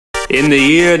In the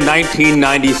year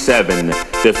 1997,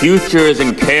 the future is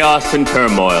in chaos and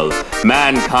turmoil.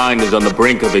 Mankind is on the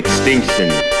brink of extinction.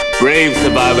 Brave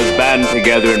survivors band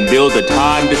together and build a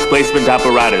time displacement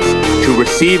apparatus to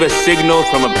receive a signal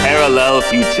from a parallel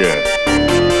future.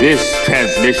 This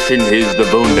transmission is the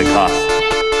Vundacast.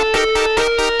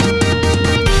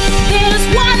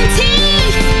 There's one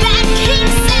team that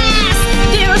kicks ass.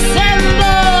 They're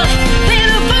assembled.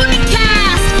 They're the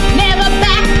Vundacast. Never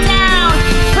back down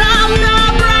from the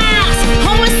brass.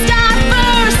 Always start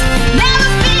first. Never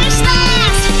finish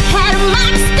last. Had a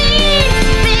max speed.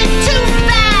 Bit too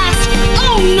fast.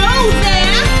 Oh no,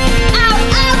 they're out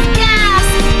of gas.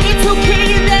 It's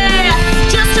okay there.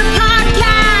 Just a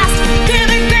podcast. They're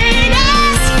the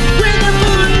greatest. We're the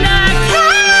Vundacast.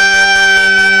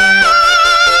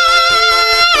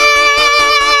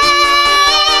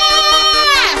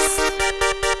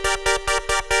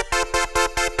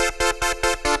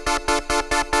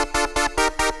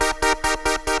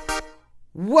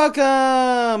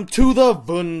 Welcome to the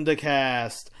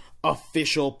Vundacast,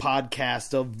 official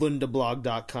podcast of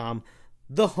Vundablog.com,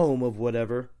 the home of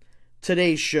whatever.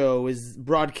 Today's show is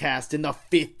broadcast in the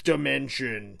fifth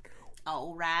dimension.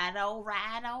 Alright.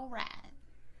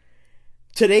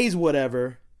 Today's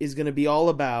whatever is going to be all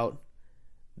about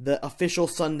the official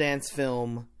Sundance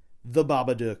film, The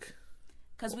Babadook.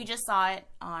 Because we just saw it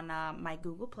on my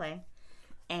Google Play.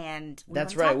 And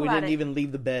That's right, we didn't even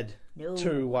leave the bed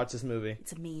to watch this movie.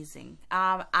 It's amazing.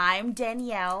 I'm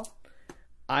Danielle.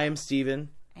 I am Steven,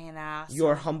 And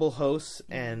your humble hosts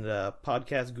and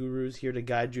podcast gurus here to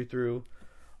guide you through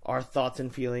our thoughts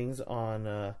and feelings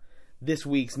on this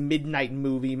week's Midnight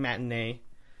MOVIE Matinee.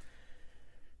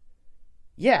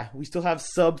 Yeah, we still have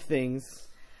sub things.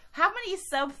 how many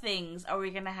sub things are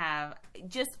we gonna have?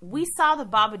 We saw the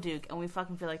Babadook and we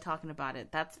fucking feel like talking about it.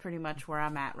 That's pretty much where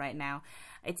I'm at right now.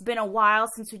 It's been a while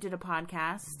since we did a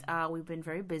podcast. We've been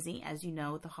very busy. As you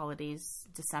know, the holidays,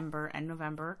 December and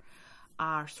November,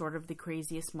 are sort of the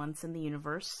craziest months in the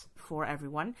universe for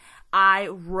everyone. I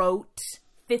wrote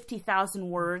 50,000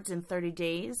 words in 30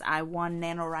 days. I won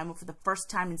NaNoWriMo for the first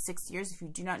time in 6 years. If you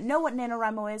do not know what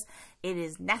NaNoWriMo is, it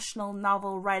is National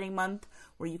Novel Writing Month,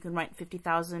 where you can write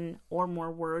 50,000 or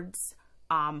more words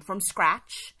from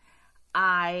scratch.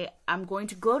 I'm going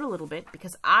to gloat a little bit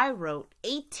because I wrote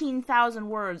 18,000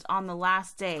 words on the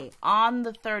last day, on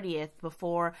the 30th,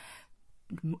 before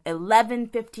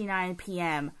 11:59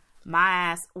 p.m. My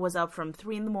ass was up from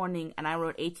 3 in the morning and I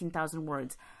wrote 18,000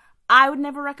 words. I would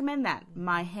never recommend that.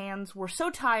 My hands were so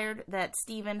tired that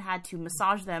Steven had to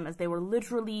massage them as they were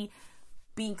literally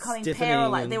becoming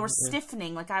paralyzed. They were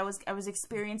stiffening, like I was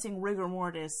experiencing rigor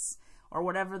mortis, or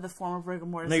whatever the form of rigor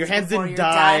mortis. No, your is hands before didn't you're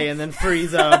die done. and then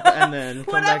freeze up and then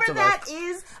come back to life. Whatever that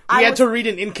is. You had to read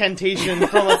an incantation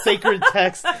from a sacred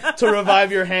text to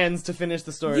revive your hands to finish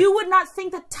the story. You would not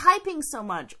think that typing so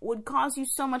much would cause you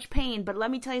so much pain, but let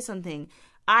me tell you something.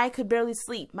 I could barely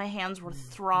sleep. My hands were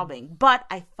throbbing, but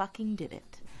I fucking did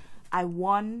it. I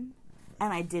won,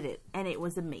 and I did it, and it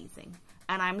was amazing.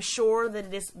 And I'm sure that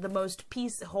it is the most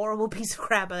horrible piece of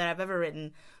crap that I've ever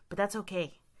written, but that's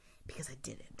okay, because I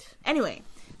did it. Anyway,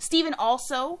 Steven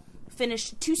also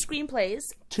finished 2 screenplays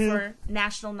for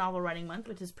National Novel Writing Month,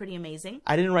 which is pretty amazing.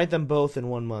 I didn't write them both in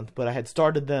 1 month, but I had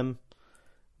started them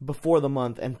before the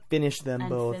month and finished them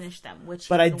both.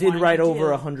 But I did write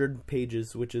over 100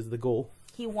 pages, which is the goal.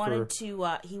 He wanted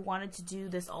to do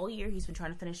this all year. He's been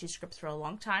trying to finish these scripts for a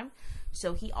long time.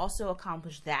 So he also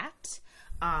accomplished that.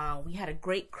 We had a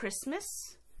great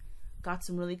Christmas. Got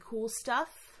some really cool stuff.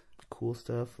 Lots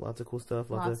of cool stuff.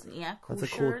 Lots of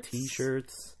shirts, cool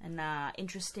t-shirts. And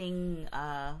interesting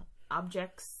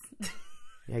objects.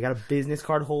 Yeah, I got a business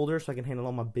card holder so I can handle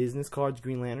all my business cards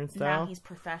Green Lantern style. Now he's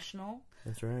professional.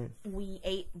 That's right. We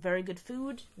ate very good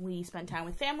food. We spent time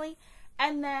with family.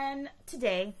 And then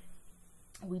today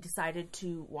we decided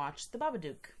to watch The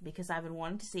Babadook because I've been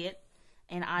wanting to see it.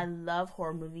 And I love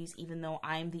horror movies, even though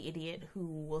I'm the idiot who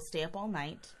will stay up all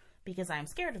night because I'm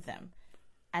scared of them.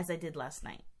 As I did last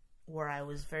night, where I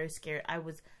was very scared. I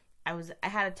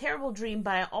had a terrible dream,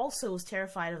 but I also was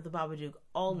terrified of The Babadook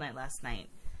all night last night.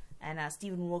 And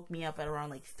Steven woke me up at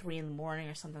around like 3 in the morning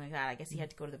or something like that. I guess he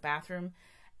had to go to the bathroom.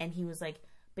 And he was like,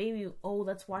 baby,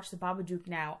 let's watch The Babadook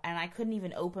now. And I couldn't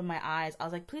even open my eyes. I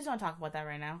was like, please don't talk about that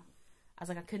right now. I was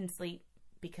like, I couldn't sleep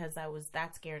because I was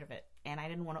that scared of it. And I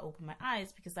didn't want to open my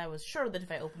eyes because I was sure that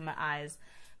if I opened my eyes,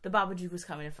 the Babadook was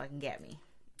coming to fucking get me.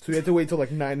 So we had to wait till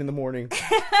like 9 in the morning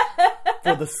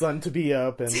for the sun to be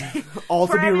up and all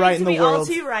to be right in the world. All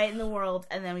to be right in the world,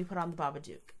 and then we put on the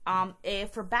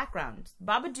Babadook. For background,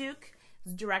 Babadook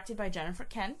is directed by Jennifer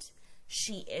Kent.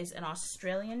 She is an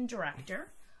Australian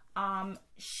director.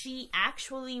 She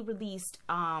actually released,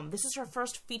 this is her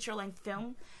first feature-length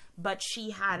film, but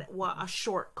she had a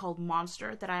short called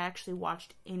Monster that I actually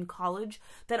watched in college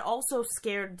that also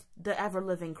scared the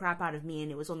ever-living crap out of me,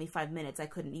 and it was only 5 minutes. I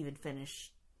couldn't even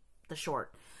finish the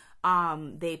short.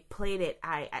 They played it,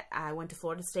 I went to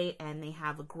Florida State, and they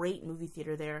have a great movie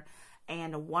theater there,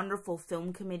 and a wonderful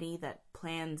film committee that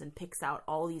plans and picks out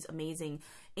all these amazing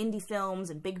indie films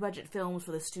and big budget films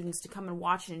for the students to come and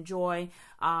watch and enjoy.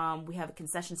 We have a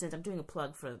concession stand. I'm doing a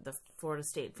plug for the Florida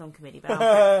State Film Committee, but I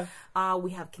don't care.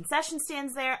 We have concession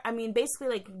stands there. I mean, basically,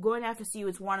 like, going to FSU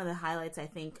is one of the highlights, I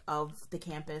think, of the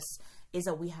campus, is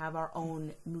that we have our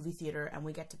own movie theater, and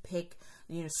we get to pick,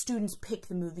 students pick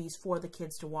the movies for the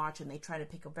kids to watch, and they try to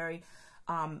pick a very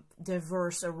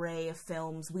diverse array of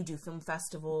films. We do film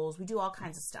festivals. We do all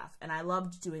kinds of stuff. And I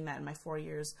loved doing that in my 4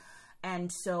 years. And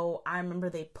so I remember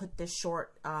they put this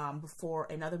short before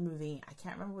another movie. I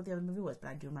can't remember what the other movie was, but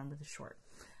I do remember the short.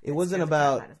 It wasn't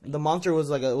about, the Monster was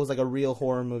like a real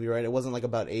horror movie, right? It wasn't like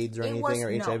about AIDS or anything,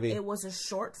 or HIV. It was a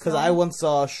short film. Because I once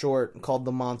saw a short called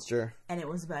The Monster. And it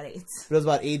was about AIDS. It was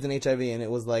about AIDS and HIV, and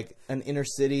it was like an inner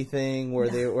city thing where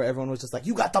where everyone was just like,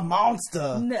 "You got the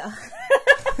monster!" No.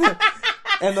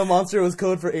 And the monster was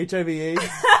code for HIV/AIDS.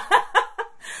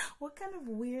 What kind of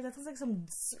weird? That sounds like some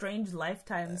strange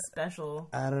Lifetime special.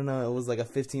 I don't know. It was like a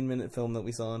 15-minute film that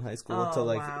we saw in high school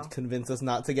to convince us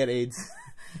not to get AIDS.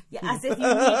 Yeah, as if you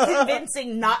need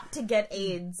convincing not to get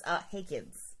AIDS. Hey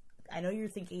kids, I know you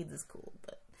think AIDS is cool,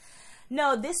 but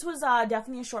no, this was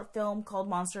definitely a short film called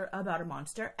Monster, about a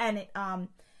monster, and it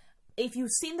if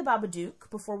you've seen the Babadook,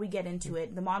 before we get into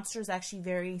it, the monster is actually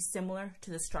very similar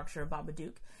to the structure of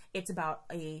Babadook. It's about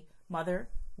a mother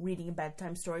reading a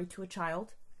bedtime story to a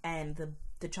child, and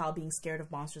the child being scared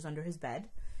of monsters under his bed.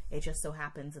 It just so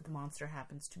happens that the monster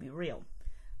happens to be real.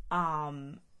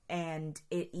 And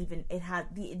it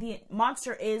had the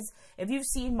monster is, if you've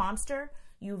seen Monster,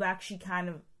 you've actually kind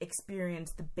of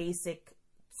experienced the basic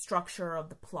structure of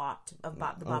the plot of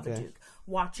the Babadook. Okay.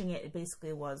 Watching it, it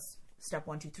basically was step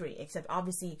 1, 2, 3, except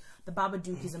obviously the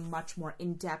Babadook is a much more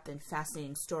in-depth and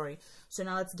fascinating story. So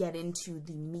now let's get into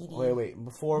the meaty... Wait,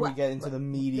 before we get into the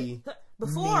meaty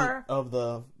meat of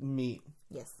the meat.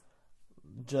 Yes.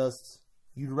 Just,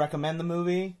 you'd recommend the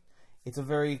movie? It's a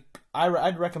very...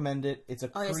 I'd recommend it. It's a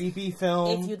creepy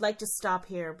film. If you'd like to stop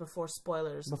here before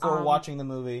spoilers. Before watching the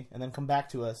movie, and then come back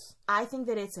to us. I think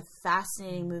that it's a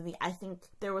fascinating movie. I think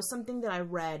there was something that I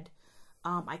read...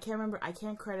 I can't remember, I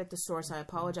can't credit the source, I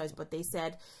apologize, but they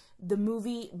said the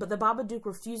Babadook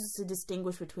refuses to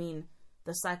distinguish between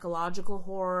the psychological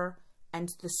horror and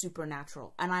the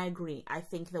supernatural. And I agree. I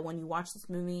think that when you watch this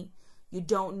movie, you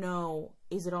don't know,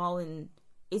 is it all in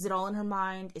her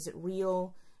mind? Is it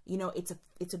real? It's a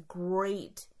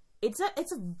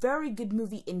very good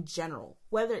movie in general,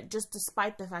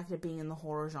 despite the fact of it being in the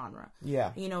horror genre.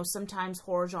 Yeah. Sometimes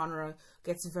horror genre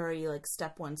gets very like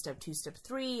step 1, step 2, step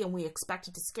 3, and we expect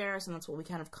it to scare us, and that's what we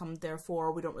kind of come there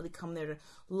for. We don't really come there to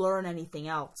learn anything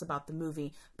else about the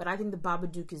movie. But I think the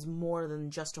Babadook is more than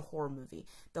just a horror movie.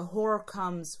 The horror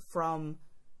comes from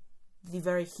the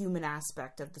very human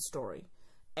aspect of the story.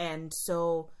 And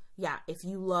so, yeah, if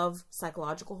you love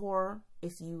psychological horror,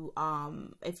 if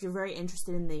you're very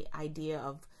interested in the idea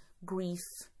of grief,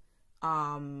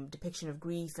 depiction of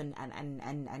grief and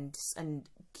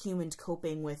humans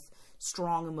coping with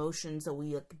strong emotions that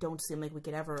we don't seem like we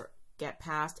could ever get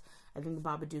past, I think The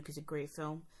Babadook is a great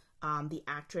film. The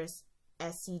actress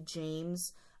Essie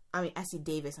Davis, that's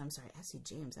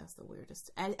the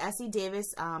weirdest. And Essie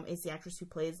Davis is the actress who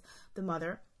plays the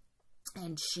mother,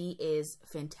 and she is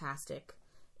fantastic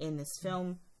in this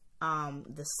film.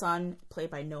 The son, played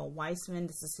by Noah Weissman,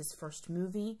 this is his first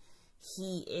movie.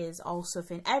 He is also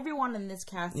everyone in this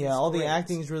cast is all great. The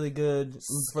acting is really good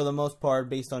for the most part,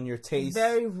 based on your taste.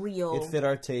 Very real. It fit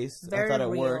our taste. Very I thought it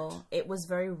real. worked. It was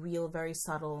very real, very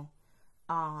subtle.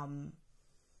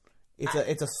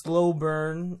 It's a slow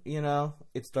burn,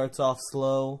 It starts off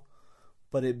slow,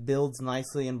 but it builds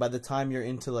nicely, and by the time you're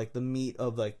into like the meat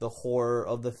of like the horror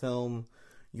of the film,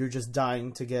 you're just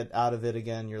dying to get out of it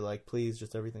again. You're like, please,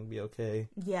 just everything be okay.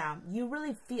 Yeah, you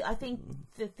really feel... I think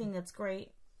the thing that's great,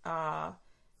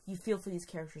 you feel for these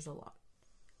characters a lot.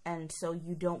 And so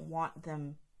you don't want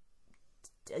them...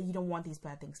 You don't want these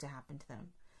bad things to happen to them.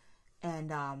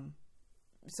 And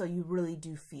so you really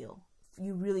do feel...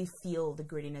 You really feel the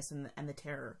grittiness and the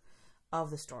terror of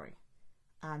the story.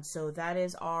 And so that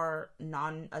is our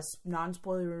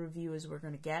non-spoiler review as we're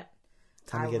going to get.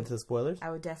 Time to get into the spoilers?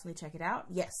 I would definitely check it out.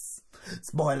 Yes.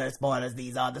 Spoilers,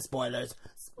 these are the spoilers.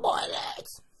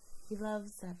 Spoilers! He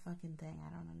loves that fucking thing. I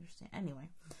don't understand. Anyway.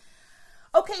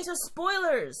 Okay, so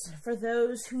spoilers for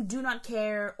those who do not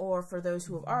care, or for those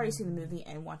who have already seen the movie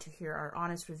and want to hear our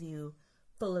honest review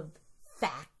full of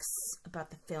facts about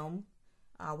the film.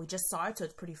 We just saw it, so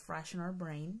it's pretty fresh in our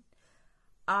brain.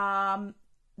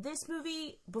 This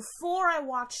movie, before I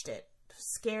watched it,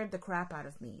 scared the crap out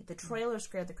of me. The trailer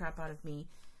scared the crap out of me.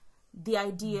 The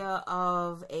idea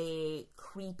of a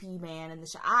creepy man in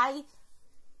the I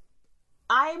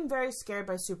am very scared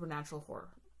by supernatural horror.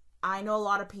 I know a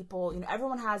lot of people,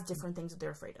 everyone has different things that they're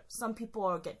afraid of. Some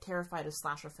people get terrified of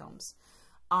slasher films,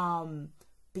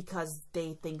 because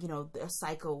they think, a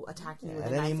psycho attacking you with a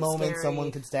knife is scary. At any moment,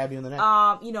 someone could stab you in the neck.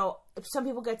 Some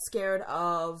people get scared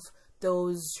of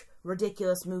those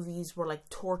ridiculous movies where, like,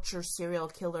 torture serial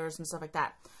killers and stuff like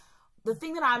that. The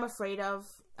thing that I'm afraid of,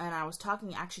 and I was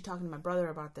actually talking to my brother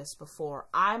about this before,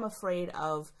 I'm afraid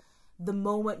of the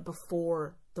moment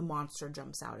before the monster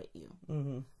jumps out at you.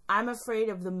 Mm-hmm. I'm afraid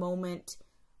of the moment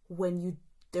when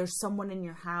there's someone in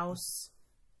your house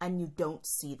and you don't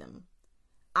see them.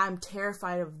 I'm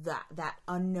terrified of that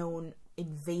unknown,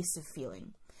 invasive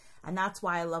feeling. And that's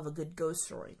why I love a good ghost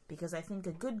story. Because I think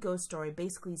a good ghost story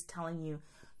basically is telling you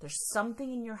there's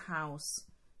something in your house,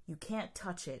 you can't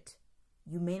touch it,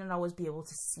 you may not always be able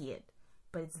to see it,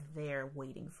 but it's there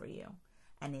waiting for you.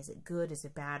 And is it good? Is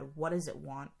it bad? What does it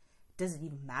want? Does it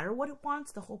even matter what it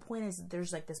wants? The whole point is that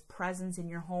there's like this presence in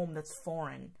your home that's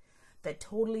foreign, that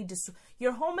totally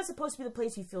your home is supposed to be the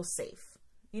place you feel safe.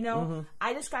 Mm-hmm.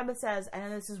 I describe it as, I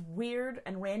know this is weird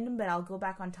and random, but I'll go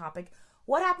back on topic.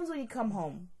 What happens when you come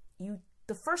home?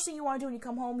 The first thing you want to do when you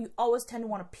come home, you always tend to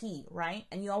want to pee, right?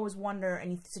 And you always wonder,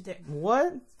 and you sit there. What?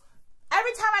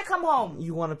 Every time I come home,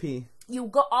 you want to pee. You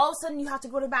go. All of a sudden, you have to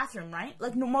go to the bathroom, right?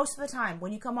 Like, no, most of the time,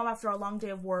 when you come home after a long day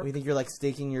of work. You think you're like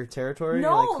staking your territory?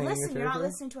 No, like listen, you're not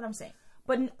listening to what I'm saying.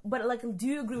 But like, do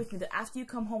you agree with me that after you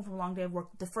come home from a long day of work,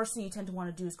 the first thing you tend to want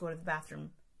to do is go to the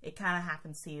bathroom? It kind of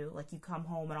happens to you. Like, you come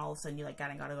home and all of a sudden you, like,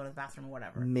 gotta go to the bathroom or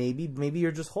whatever. Maybe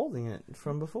you're just holding it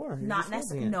from before. Not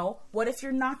necessarily. No. What if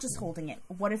you're not just holding it?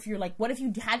 What if you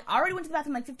had already went to the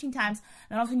bathroom like 15 times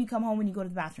and all of a sudden you come home and you go to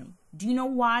the bathroom? Do you know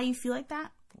why you feel like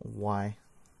that? Why?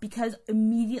 Because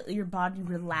immediately your body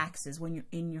relaxes when you're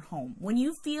in your home. When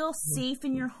you feel safe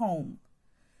in your home,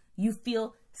 you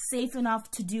feel safe enough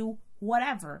to do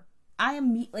whatever.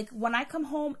 Like, when I come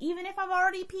home, even if I've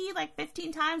already peed like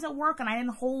 15 times at work and I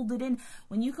didn't hold it in,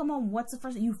 when you come home, what's the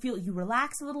first thing? You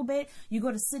relax a little bit, you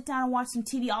go to sit down and watch some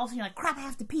TV, all of a sudden you're like, crap, I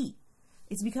have to pee.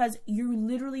 It's because you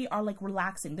literally are, like,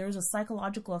 relaxing. There's a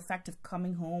psychological effect of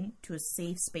coming home to a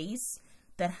safe space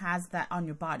that has that on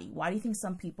your body. Why do you think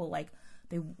some people, like,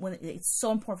 when it's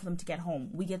so important for them to get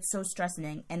home? We get so stressed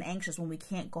and anxious when we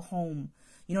can't go home.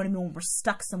 You know what I mean? When we're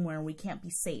stuck somewhere and we can't be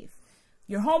safe.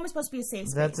 Your home is supposed to be a safe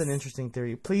space. That's an interesting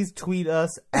theory. Please tweet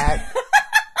us at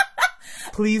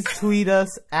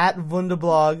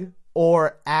Vundablog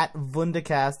or at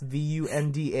Vundacast,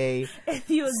 VUNDACAST,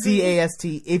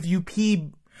 if you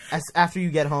pee after you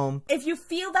get home. If you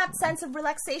feel that sense of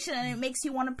relaxation and it makes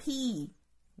you want to pee.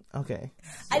 Okay.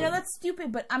 So I know that's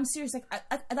stupid, but I'm serious. Like,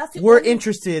 that's we're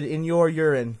interested in your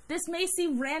urine. This may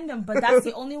seem random, but that's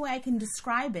the only way I can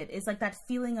describe it. It's like that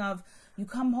feeling of you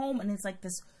come home and it's like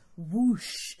this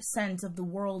whoosh sense of the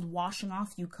world washing off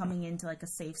you, coming into like a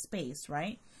safe space,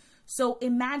 right? So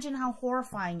imagine how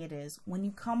horrifying it is when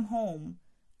you come home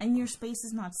and your space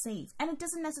is not safe. And it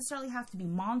doesn't necessarily have to be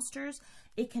monsters.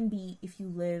 It can be if you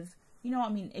live,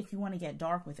 if you want to get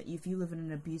dark with it, if you live in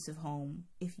an abusive home,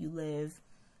 if you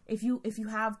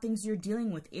have things you're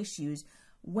dealing with, issues,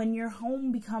 when your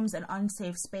home becomes an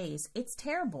unsafe space, it's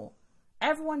terrible.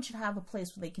 Everyone should have a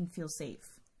place where they can feel safe.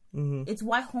 Mm-hmm. It's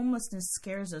why homelessness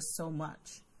scares us so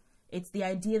much. It's the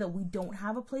idea that we don't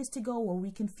have a place to go where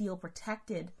we can feel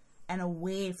protected and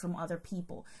away from other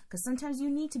people. Because sometimes you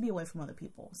need to be away from other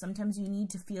people. Sometimes you need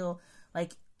to feel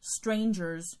like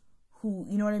strangers who,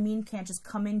 you know what I mean, can't just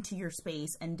come into your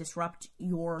space and disrupt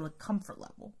your, like, comfort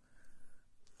level.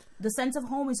 The sense of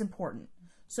home is important.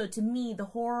 So to me, the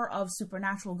horror of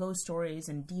supernatural ghost stories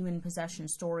and demon possession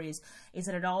stories is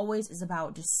that it always is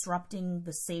about disrupting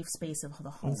the safe space of the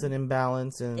home. It's an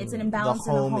imbalance in the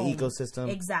home ecosystem.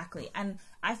 Exactly. And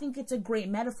I think it's a great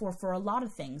metaphor for a lot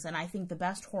of things. And I think the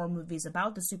best horror movies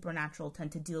about the supernatural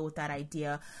tend to deal with that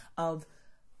idea of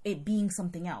it being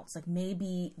something else. Like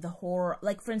maybe the horror,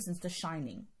 like for instance, The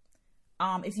Shining.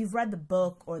 If you've read the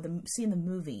book or seen the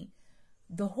movie,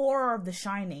 the horror of The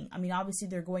Shining, I mean, obviously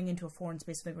they're going into a foreign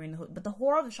space, but the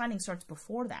horror of The Shining starts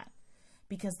before that.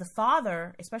 Because the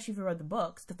father, especially if you read the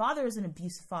books, the father is an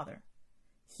abusive father.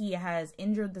 He has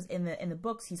injured this in the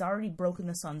books. He's already broken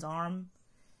the son's arm,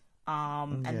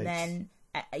 and then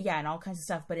and all kinds of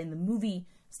stuff. But in the movie,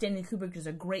 Stanley Kubrick does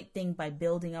a great thing by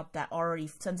building up that already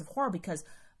sense of horror because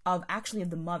of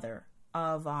the mother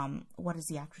of, what is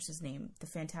the actress's name? The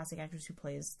fantastic actress who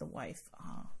plays the wife.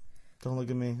 Don't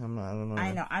look at me. I don't know.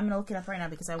 I know. I'm going to look it up right now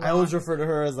because I always refer to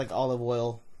her as like olive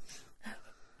oil.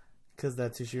 Because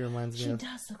that's who she reminds me of. She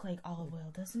does look like olive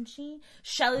oil, doesn't she?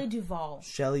 Shelley Duvall.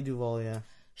 Shelley Duvall, yeah.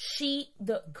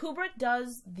 Kubrick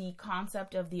does the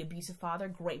concept of the abusive father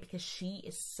great because she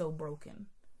is so broken.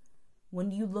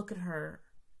 When you look at her,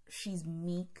 she's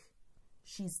meek,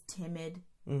 she's timid,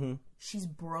 she's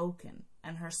broken,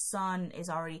 and her son is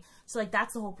already... So, like,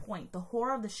 that's the whole point. The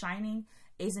horror of The Shining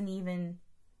isn't even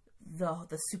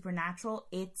the supernatural,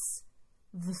 it's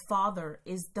the father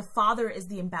is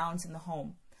the imbalance in the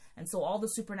home. And so all the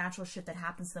supernatural shit that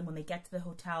happens to them when they get to the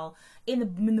hotel, in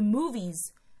the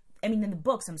movies... in the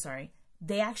books, I'm sorry,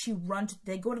 they actually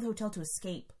they go to the hotel to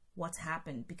escape what's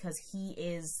happened because he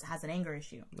has an anger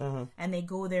issue. And they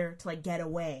go there to, like, get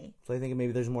away. So I think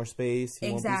maybe there's more space.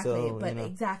 Exactly,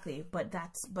 but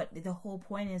the whole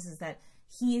point is that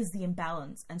he is the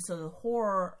imbalance. And so the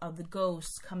horror of the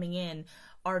ghosts coming in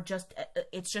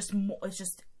it's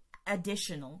just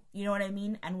additional, you know what I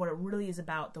mean? And what it really is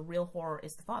about, the real horror,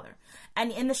 is the father.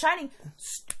 And in The Shining,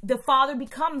 the father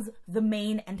becomes the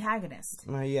main antagonist.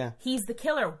 Yeah. He's the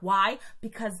killer. Why?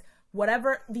 Because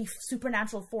whatever the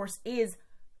supernatural force is,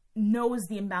 knows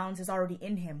the imbalance is already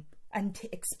in him and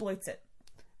exploits it.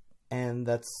 And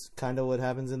that's kind of what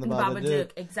happens in the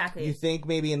Babadook. Exactly. You think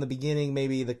maybe in the beginning,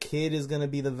 maybe the kid is going to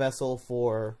be the vessel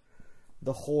for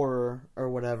the horror or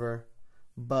whatever,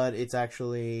 but it's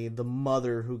actually the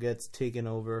mother who gets taken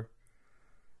over.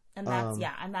 And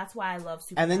that's why I love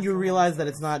supernatural. And then you realize that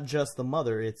it's not just the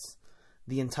mother, it's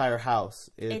the entire house.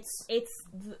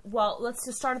 Well, let's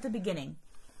just start at the beginning.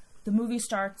 The movie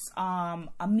starts,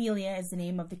 Amelia is the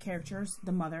name of the characters,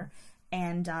 the mother,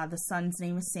 and the son's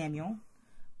name is Samuel.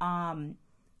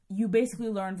 You basically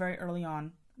learn very early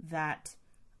on that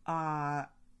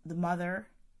the mother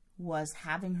was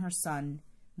having her son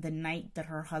the night that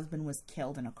her husband was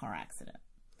killed in a car accident.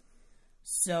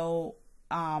 So,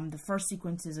 the first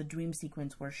sequence is a dream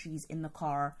sequence where she's in the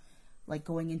car, like,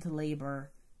 going into labor,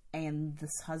 and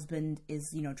this husband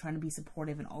is, trying to be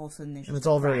supportive, and all of a sudden there's just it's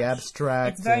all very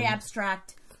abstract. It's very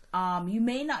abstract. You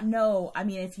may not know,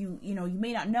 you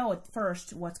may not know at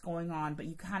first what's going on, but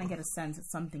you kind of get a sense that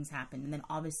something's happened. And then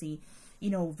obviously,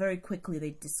 very quickly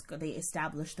they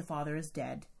establish the father is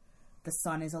dead, the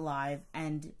son is alive,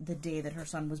 and the day that her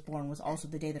son was born was also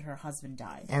the day that her husband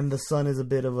died. And the son is a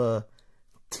bit of a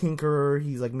tinkerer.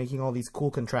 He's, like, making all these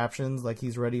cool contraptions, like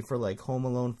he's ready for, like, Home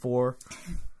Alone 4.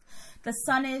 The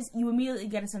son you immediately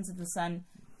get a sense that the son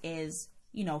is,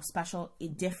 special,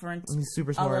 different. He's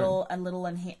super smart. A little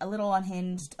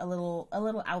unhinged, a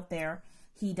little out there.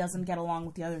 He doesn't get along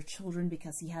with the other children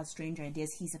because he has strange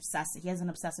ideas. He's obsessive. He has an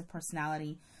obsessive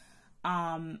personality.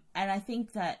 And I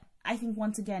think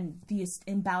once again, the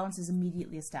imbalance is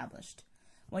immediately established.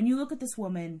 When you look at this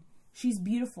woman, she's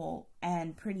beautiful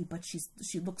and pretty, but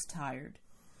she looks tired.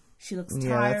 She looks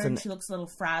tired. She looks a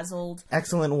little frazzled.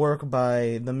 Excellent work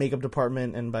by the makeup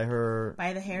department and by her.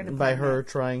 By the hair department. By her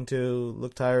trying to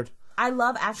look tired. I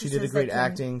love actresses. She did a great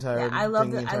acting. Tired. Yeah, I love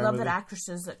that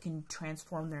actresses that can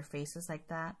transform their faces like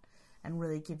that and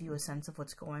really give you a sense of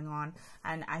what's going on.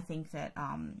 And I think that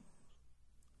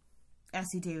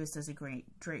Essie Davis does a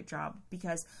great job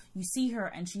because you see her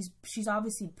and she's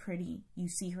obviously pretty. You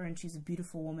see her and she's a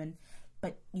beautiful woman.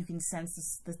 But you can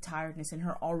sense the tiredness in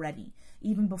her already.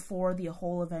 Even before the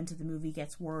whole event of the movie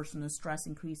gets worse and the stress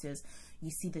increases,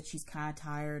 you see that she's kind of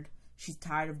tired. She's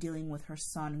tired of dealing with her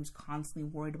son who's constantly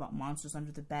worried about monsters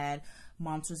under the bed,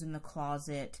 monsters in the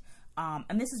closet.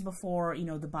 And this is before,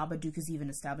 the Babadook is even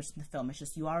established in the film. It's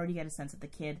just you already get a sense that the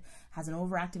kid has an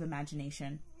overactive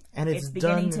imagination. And it's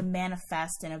beginning to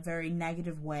manifest in a very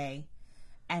negative way.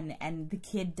 And the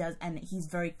kid and he's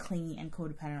very clingy and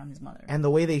codependent on his mother. And the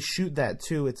way they shoot that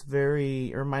too, it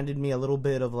reminded me a little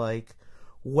bit of, like,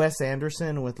 Wes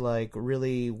Anderson with, like,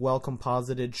 really well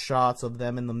composited shots of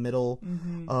them in the middle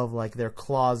of, like, their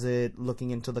closet,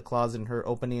 looking into the closet and her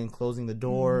opening and closing the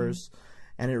doors.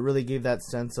 And it really gave that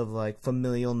sense of, like,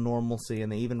 familial normalcy.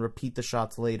 And they even repeat the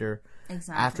shots later.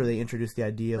 Exactly. After they introduce the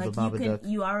idea of the Babadook.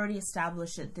 You already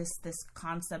established that this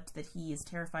concept that he is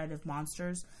terrified of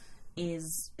monsters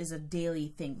is a daily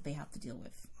thing that they have to deal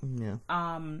with. Yeah.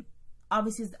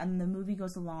 Obviously, and the movie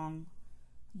goes along.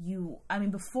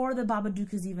 Before the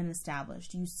Babadook is even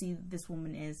established, you see that this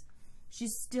woman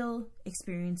she's still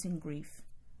experiencing grief.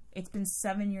 It's been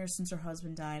 7 years since her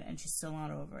husband died, and she's still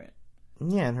not over it.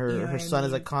 Yeah, and her son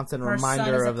is a constant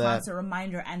reminder of that. Constant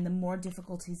reminder, and the more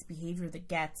difficult his behavior that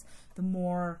gets, the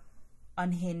more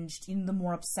unhinged, the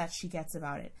more upset she gets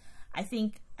about it. I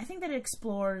think that it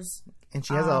explores, and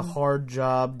she has a hard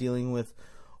job dealing with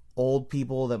old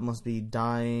people that must be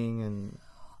dying, and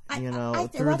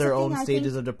through their own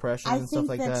stages of depression and stuff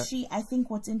like that. I think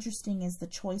what's interesting is the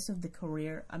choice of the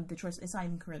career. It's not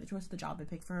even career. The choice of the job they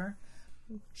pick for her.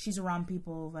 She's around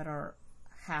people that are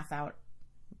half out.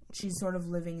 She's sort of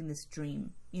living in this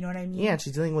dream. You know what I mean? Yeah,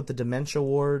 she's dealing with the dementia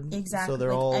ward. Exactly. So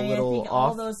they're all a little I think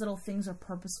off. all those little things are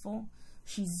purposeful.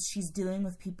 She's dealing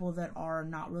with people that are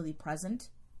not really present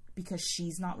because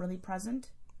she's not really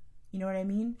present. You know what I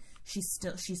mean? She's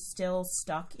still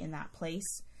stuck in that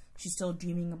place. She's still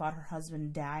dreaming about her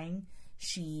husband dying.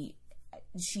 She's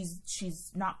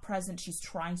not present. She's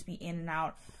trying to be in and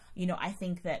out. I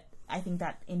think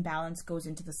that imbalance goes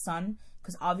into the son,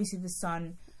 because obviously the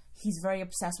son, he's very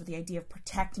obsessed with the idea of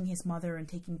protecting his mother and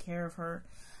taking care of her.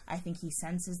 I think he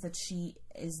senses that she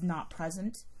is not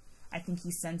present. I think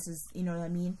he senses, you know what I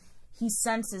mean? He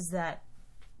senses that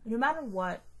no matter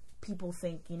what people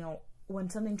think, when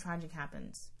something tragic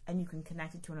happens and you can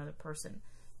connect it to another person,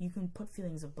 you can put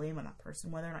feelings of blame on that person,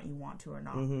 whether or not you want to or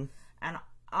not. Mm-hmm.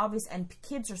 And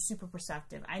kids are super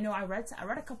perceptive. I know I read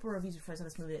a couple of reviews before I saw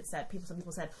this movie that said, some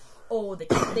people said, oh, the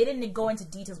kid, they didn't go into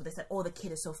details, but they said, oh, the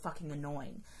kid is so fucking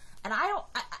annoying. And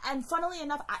and funnily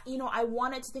enough, I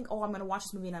wanted to think, oh, I'm going to watch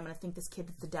this movie and I'm going to think this kid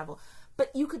is the devil.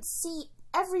 But you could see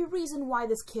every reason why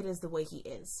this kid is the way he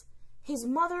is. His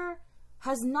mother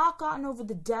has not gotten over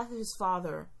the death of his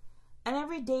father. And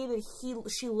every day that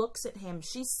she looks at him,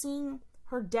 she's seeing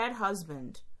her dead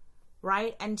husband,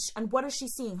 right? And what is she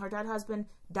seeing? Her dead husband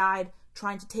died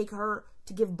trying to take her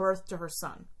to give birth to her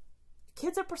son.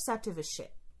 Kids are perceptive as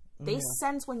shit. They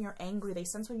sense when you're angry. They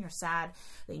sense when you're sad.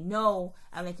 They know,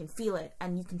 and they can feel it.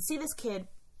 And you can see this kid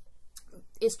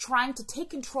is trying to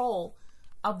take control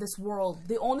of this world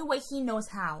the only way he knows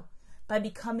how, by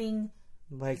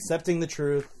accepting the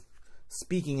truth,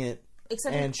 speaking it,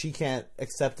 and she can't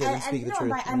accept it and speak the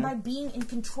truth. By being in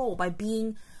control, by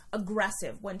being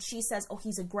aggressive. When she says, oh,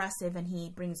 he's aggressive and he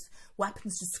brings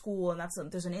weapons to school, and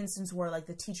there's an instance where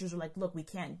the teachers are like, look, we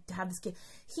can't have this kid.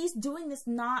 He's doing this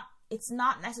it's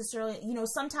not necessarily,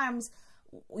 sometimes,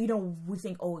 we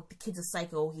think, oh, the kid's a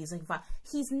psycho. He's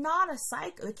he's not a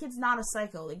psycho. The kid's not a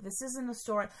psycho. This isn't a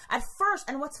story. At first,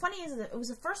 and what's funny is that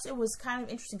it was kind of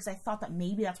interesting because I thought that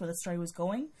maybe that's where the story was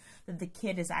going, that the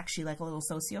kid is actually a little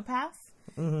sociopath.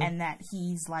 Mm-hmm. And that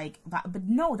he's but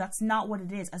no, that's not what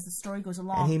it is as the story goes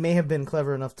along. And he may have been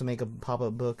clever enough to make a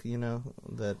pop-up book,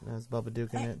 that has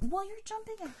Babadook in it. Well, you're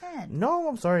jumping ahead. No,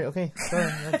 I'm sorry. Okay, sorry,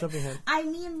 I'm jumping ahead. I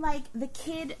mean, the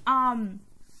kid,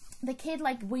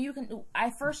 where you can,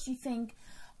 at first you think,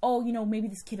 oh, maybe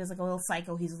this kid is a little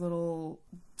psycho. He's a little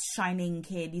shining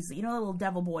kid. He's, a little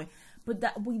devil boy. But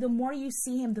the more you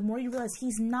see him, the more you realize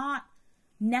he's not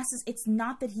it's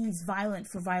not that he's violent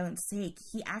for violence sake.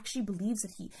 He actually believes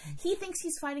that he thinks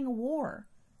he's fighting a war,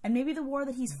 and maybe the war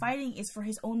that he's fighting is for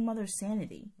his own mother's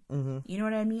sanity. Mm-hmm. You know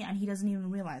what I mean? And he doesn't even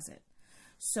realize it.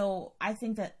 So I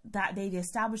think that they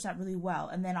established that really well.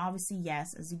 And then obviously,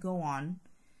 yes, as you go on,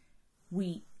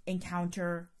 we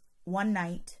encounter one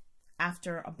night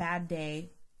after a bad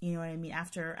day. You know what I mean?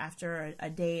 After a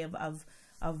day of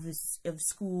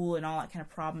school and all that kind of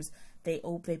problems, they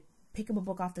pick up a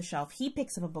book off the shelf. He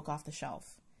picks up a book off the shelf,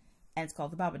 and it's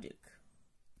called The Babadook.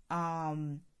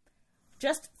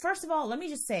 Just first of all, let me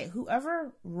just say,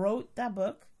 whoever wrote that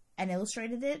book and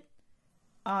illustrated it,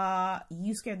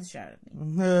 you scared the shit out of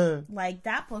me.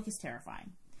 That book is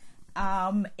terrifying.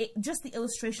 Just the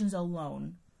illustrations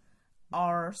alone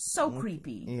are so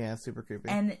creepy. Yeah, super creepy.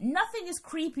 And nothing is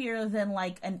creepier than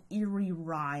an eerie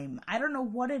rhyme. I don't know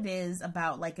what it is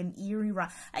about an eerie rhyme.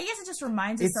 I guess it just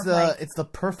reminds us of it's the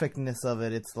perfectness of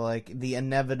it. It's the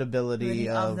inevitability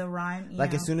of the rhyme.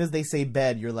 As soon as they say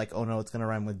bed, you're like, oh no, it's gonna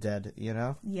rhyme with dead.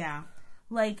 Yeah.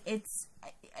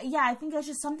 I think there's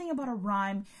just something about a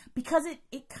rhyme, because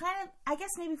it kind of, I guess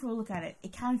maybe if we look at it,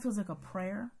 it kind of feels like a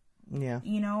prayer. Yeah.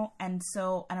 And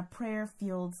a prayer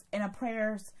feels,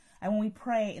 and when we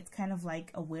pray, it's kind of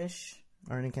like a wish.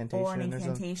 Or an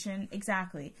incantation.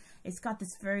 Exactly. It's got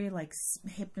this very,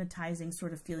 hypnotizing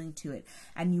sort of feeling to it.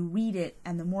 And you read it,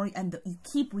 and you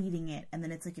keep reading it, and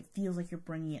then it feels like you're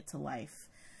bringing it to life.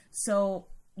 So,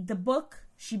 the book,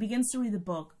 she begins to read the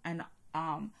book, and,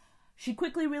 she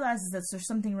quickly realizes that there's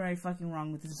something very fucking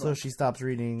wrong with this book. So she stops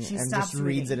reading just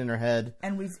reads it in her head.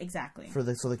 And reads, exactly. So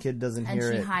the kid doesn't hear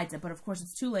it. And she hides it, but of course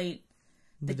it's too late.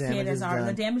 The damage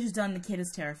is done. The kid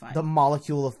is terrified. The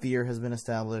molecule of fear has been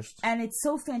established. And it's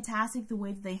so fantastic the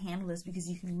way that they handle this, because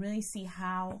you can really see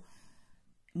how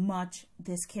much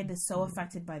this kid is so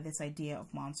affected by this idea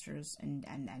of monsters and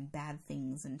bad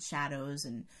things and shadows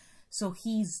and So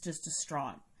he's just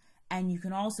distraught. And you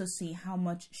can also see how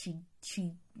much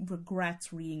she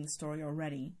regrets reading the story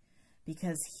already,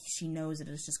 because she knows that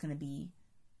it's just going to be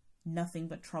nothing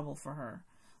but trouble for her.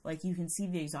 Like, you can see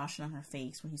the exhaustion on her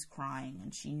face when he's crying,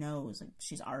 and she knows, like,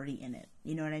 she's already in it.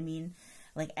 You know what I mean?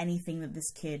 Like, anything that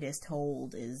this kid is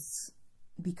told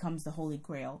becomes the holy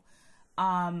grail.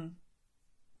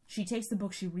 She takes the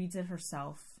book, she reads it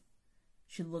herself,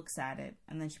 she looks at it,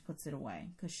 and then she puts it away,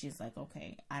 because she's like,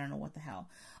 okay, I don't know what the hell.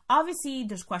 Obviously,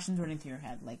 there's questions running through your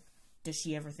head, like, does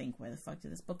she ever think, where the fuck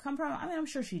did this book come from? I mean, I'm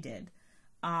sure she did.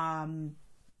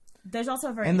 There's also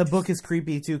a very... And the book is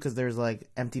creepy, too, because there's, like,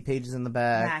 empty pages in the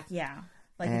back. Yeah.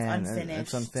 Like, it's unfinished.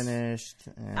 It's unfinished.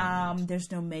 And...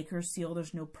 there's no maker seal.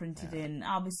 There's no printed in.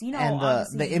 Obviously, you know...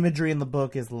 And the imagery in the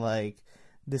book is, like,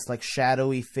 this, like,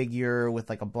 shadowy figure with,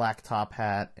 like, a black top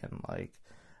hat and, like,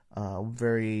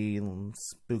 very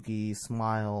spooky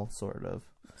smile, sort of.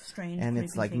 Strange, and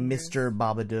it's, like, fingers. Mr.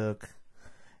 Babadook.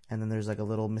 And then there's, like, a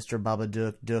little Mr.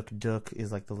 Babadook. Dook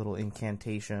is, like, the little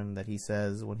incantation that he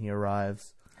says when he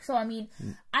arrives. So, I mean,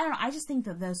 I don't know. I just think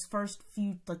that those first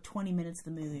few, like, 20 minutes of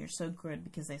the movie are so good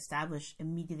because they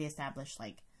immediately establish,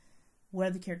 like, where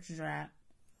the characters are at,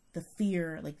 the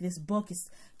fear. Like, this book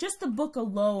is, just the book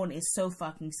alone is so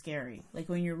fucking scary. Like,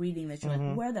 when you're reading this, you're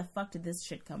like, where the fuck did this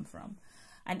shit come from?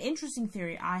 An interesting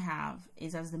theory I have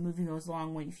is, as the movie goes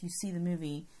along, if you see the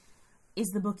movie, is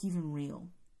the book even real?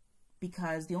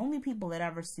 Because the only people that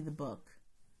ever see the book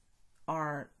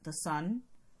are the son,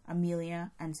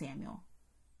 Amelia, and Samuel.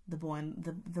 The boy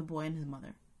and his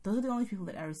mother. Those are the only people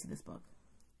that ever see this book.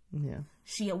 Yeah.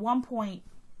 She, at one point,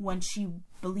 when she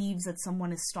believes that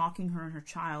someone is stalking her and her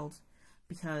child,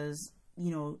 because, you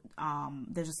know,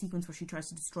 there's a sequence where she tries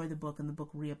to destroy the book and the book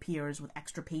reappears with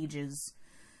extra pages,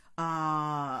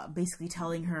 basically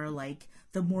telling her, like,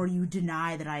 the more you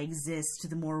deny that I exist,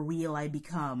 the more real I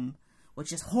become,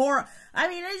 which is horror. I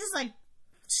mean, it's just like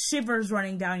shivers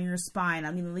running down your spine.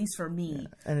 I mean, at least for me. Yeah.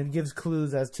 And it gives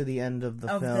clues as to the end of the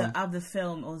film. Of the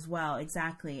film as well,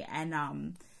 exactly.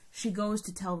 And she goes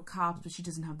to tell the cops, but she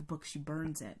doesn't have the book. She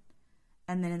burns it.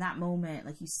 And then in that moment,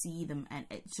 like, you see them, and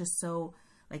it's just so,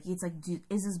 like, it's like,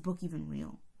 is this book even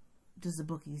real? Does the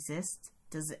book exist?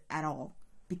 Does it at all?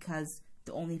 Because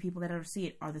the only people that ever see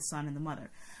it are the son and the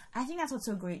mother. I think that's what's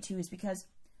so great, too, is because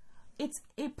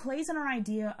it plays on our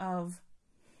idea of,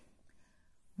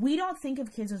 we don't think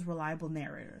of kids as reliable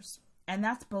narrators. And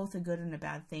that's both a good and a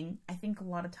bad thing. I think a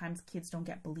lot of times kids don't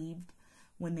get believed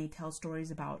when they tell stories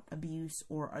about abuse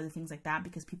or other things like that,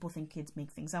 because people think kids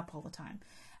make things up all the time.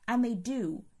 And they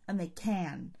do, and they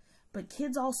can. But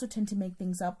kids also tend to make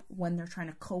things up when they're trying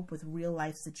to cope with real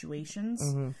life situations.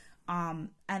 So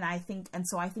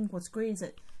I think what's great is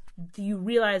that you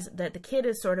realize that the kid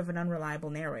is sort of an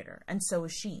unreliable narrator, and so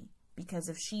is she. Because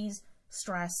if she's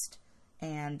stressed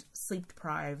and sleep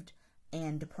deprived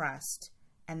and depressed,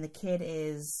 and the kid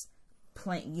is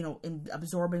playing, you know,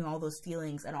 absorbing all those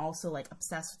feelings and also, like,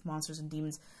 obsessed with monsters and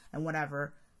demons and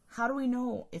whatever, how do we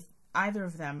know if either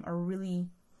of them are really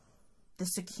the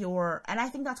secure? And I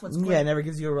think that's what's great. Yeah, it never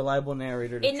gives you a reliable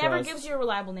narrator to trust. Never gives you a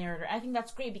reliable narrator. I think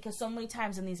that's great because so many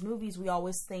times in these movies we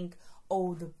always think,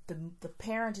 oh, the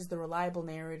parent is the reliable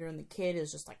narrator and the kid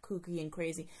is just, like, kooky and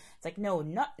crazy. It's like, no,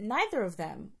 neither of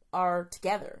them are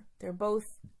together. They're both,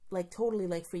 like, totally,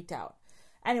 like, freaked out.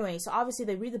 Anyway, so obviously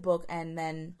they read the book and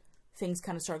then things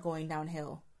kind of start going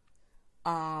downhill.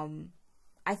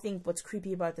 I think what's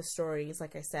creepy about the story is,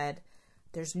 like I said,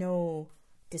 there's no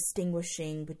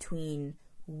distinguishing between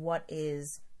what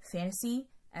is fantasy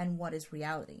and what is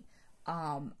reality.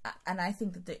 And I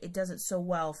think that it does it so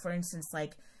well. For instance,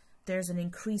 like, there's an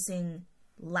increasing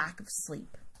lack of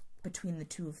sleep between the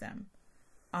two of them.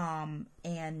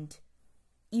 And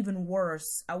even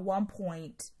worse, at one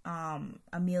point,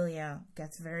 Amelia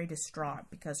gets very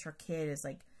distraught because her kid is,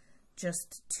 like,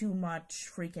 just too much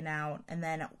freaking out. And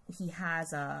then he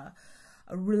has a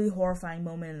really horrifying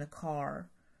moment in the car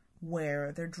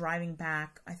where they're driving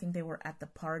back. I think they were at the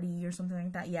party or something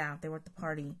like that. Yeah, they were at the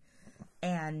party.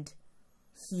 And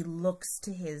he looks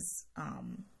to his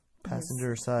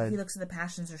passenger side. He looks at the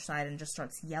passenger side and just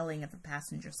starts yelling at the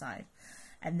passenger side.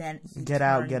 And then he Get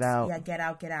out. Yeah, get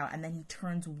out. And then he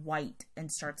turns white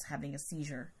and starts having a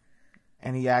seizure.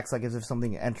 And he acts like as if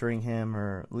something entering him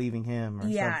or leaving him or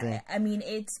something. Yeah, I mean,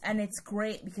 it's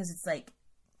great because it's like,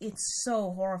 it's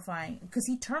so horrifying. Because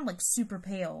he turned, like, super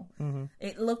pale. Mm-hmm.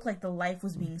 It looked like the life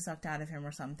was being sucked out of him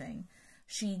or something.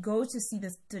 She goes to see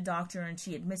the doctor and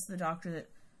she admits to the doctor that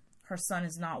her son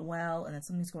is not well and that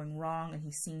something's going wrong and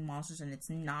he's seeing monsters and it's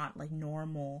not, like,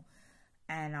 normal.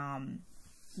 And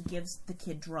he gives the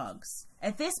kid drugs.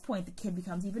 At this point, the kid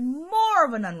becomes even more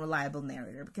of an unreliable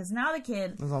narrator because now the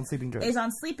kid is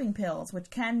on sleeping pills, which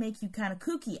can make you kind of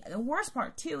kooky. The worst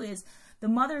part, too, is the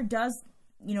mother does,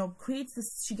 creates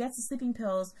this, she gets the sleeping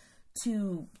pills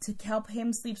to help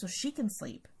him sleep so she can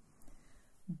sleep.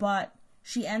 But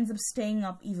she ends up staying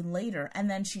up even later, and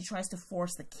then she tries to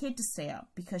force the kid to stay up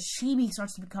because she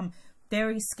starts to become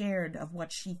very scared of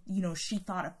what she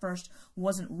thought at first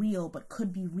wasn't real but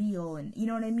could be real, and you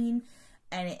know what I mean?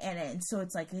 And so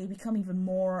it's like they become even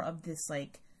more of this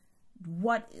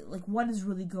what is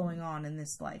really going on in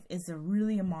this life? Is there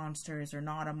really a monster? Is there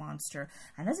not a monster?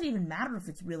 And it doesn't even matter if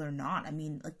it's real or not. I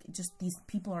mean, just these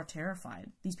people are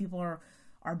terrified. These people are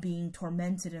being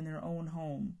tormented in their own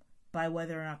home by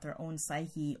whether or not their own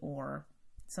psyche or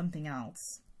something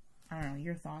else. I don't know,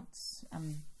 your thoughts?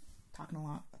 I'm talking a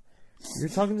lot. You're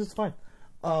talking just fine.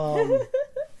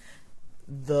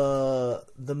 The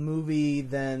movie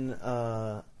then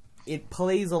it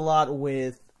plays a lot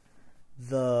with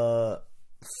the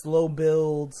slow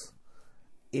builds.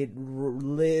 It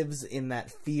lives in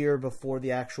that fear before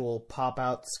the actual pop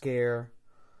out scare.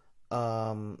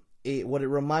 What it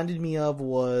reminded me of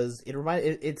was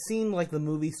it seemed like the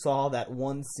movie saw that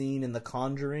one scene in The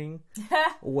Conjuring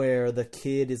where the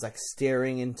kid is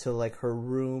staring into her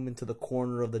room, into the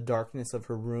corner of the darkness of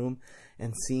her room,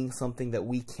 and seeing something that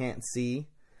we can't see,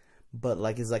 but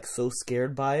is so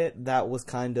scared by it. That was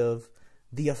kind of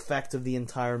the effect of the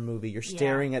entire movie. You're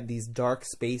staring at these dark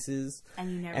spaces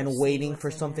and waiting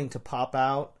for something to pop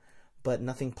out, but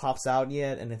nothing pops out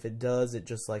yet, and if it does, it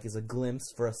just is a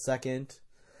glimpse for a second.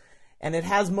 And it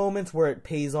has moments where it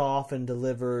pays off and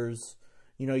delivers.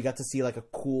 You got to see a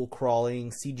cool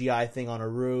crawling CGI thing on a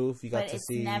roof. It's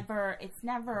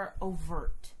never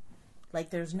overt.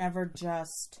 There's never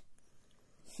just,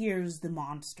 here's the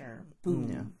monster.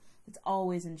 Boom. Yeah. It's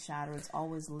always in shadow. It's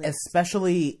always lit.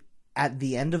 Especially at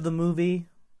the end of the movie,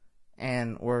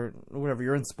 or whatever,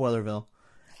 you're in Spoilerville.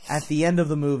 At the end of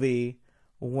the movie,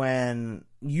 when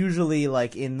usually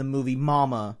in the movie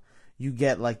Mama, you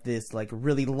get this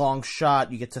really long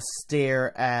shot. You get to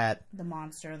stare at the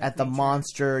monster. The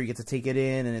monster. You get to take it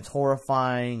in, and it's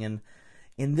horrifying. And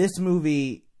in this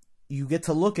movie, you get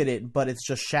to look at it, but it's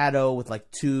just shadow with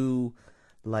two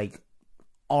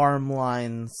arm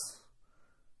lines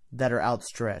that are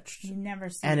outstretched. You never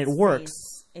see and it works.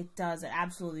 It does. It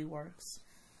absolutely works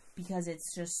because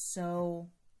it's just so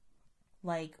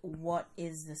what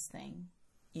is this thing?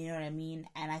 You know what I mean?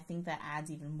 And I think that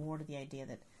adds even more to the idea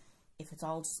that if it's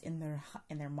all just in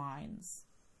their minds,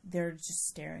 they're just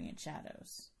staring at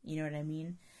shadows. You know what I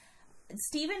mean?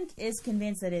 Steven is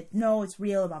convinced that it's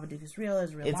real. Babadook is real.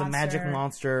 It's a real monster. It's a magic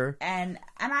monster. And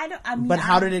I don't. I mean, but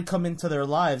how did it come into their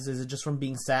lives? Is it just from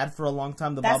being sad for a long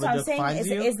time? The Babadook finds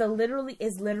you. Is literally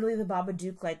the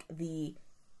Babadook the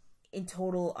in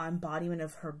total embodiment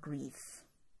of her grief?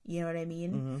 You know what I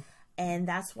mean? Mm-hmm. And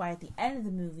that's why at the end of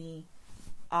the movie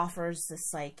offers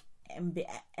this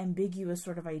ambiguous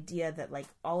sort of idea that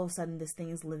all of a sudden this thing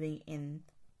is living in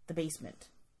the basement.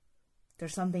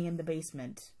 There's something in the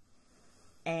basement,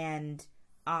 and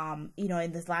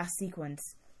in this last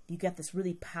sequence you get this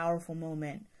really powerful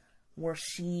moment where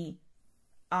she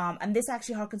and this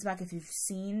actually harkens back, if you've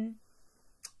seen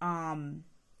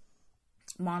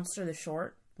Monster the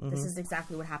short. Mm-hmm. This is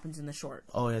exactly what happens in the short.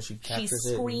 Oh yeah, she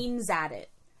screams at it.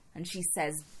 And she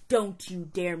says, "Don't you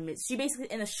dare miss." She basically,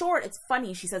 in the short, it's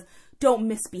funny. She says, "Don't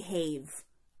misbehave.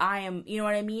 I am," you know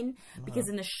what I mean? Uh-huh. Because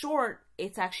in the short,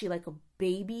 it's actually a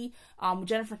baby.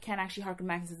 Jennifer Kent actually harkened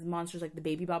back and says the monster's the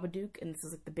baby Babadook, and this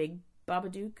is the big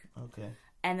Babadook. Okay.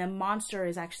 And the monster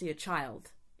is actually a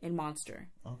child in Monster.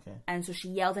 Okay. And so she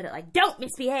yelled at it "Don't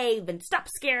misbehave and stop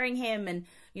scaring him," and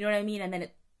you know what I mean? And then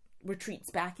it retreats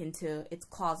back into its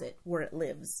closet where it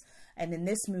lives. And in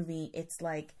this movie, it's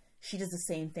she does the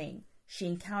same thing. She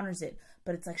encounters it,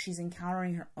 but it's she's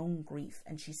encountering her own grief,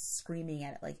 and she's screaming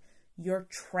at it "You're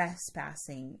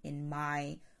trespassing in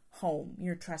my home.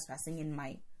 You're trespassing in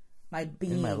my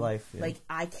being. In my life. Yeah.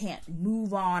 I can't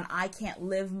move on. I can't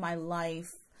live my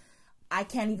life. I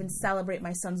can't even celebrate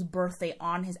my son's birthday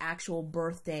on his actual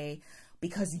birthday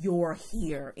because you're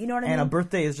here." You know what I mean? And a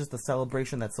birthday is just a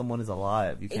celebration that someone is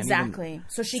alive. You can't even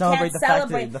so she can't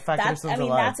celebrate the fact that her son's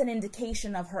alive. That's an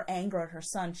indication of her anger at her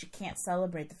son. She can't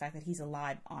celebrate the fact that he's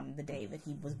alive on the day that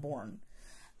he was born.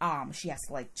 She has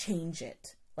to change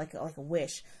it like a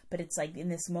wish. But it's in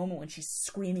this moment when she's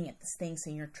screaming at this thing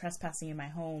saying "You're trespassing in my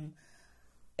home."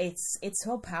 It's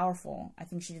so powerful. I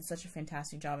think she did such a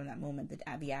fantastic job in that moment,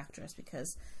 the actress,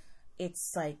 because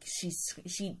it's she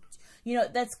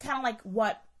that's kind of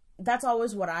what that's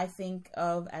always what I think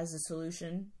of as a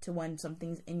solution to when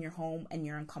something's in your home and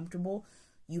you're uncomfortable.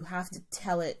 You have to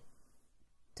tell it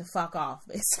to fuck off,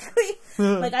 basically.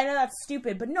 Like, I know that's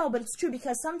stupid, but it's true,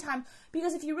 because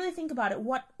if you really think about it,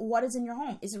 what is in your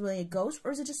home? Is it really a ghost,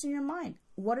 or is it just in your mind?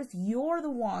 What if you're the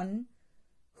one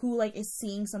who, like, is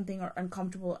seeing something or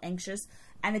uncomfortable, anxious,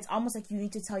 and it's almost like you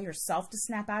need to tell yourself to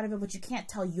snap out of it, but you can't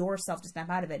tell yourself to snap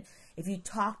out of it. If you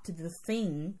talk to the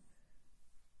thing,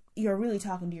 you're really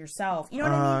talking to yourself. You know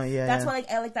what I mean? Yeah, that's why, like,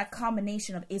 I like that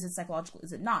combination of, is it psychological,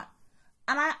 is it not?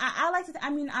 And I like to,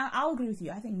 I'll agree with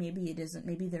you. I think maybe it isn't.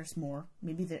 Maybe there's more.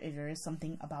 Maybe there is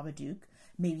something about Babadook.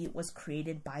 Maybe it was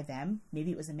created by them.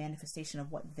 Maybe it was a manifestation of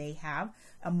what they have.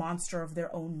 A monster of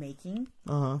their own making.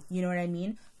 You know what I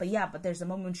mean? But there's a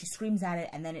moment when she screams at it,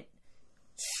 and then it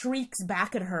shrieks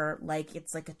back at her like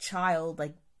it's like a child,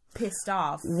 like, pissed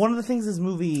off. One of the things this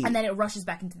movie... And then it rushes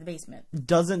back into the basement.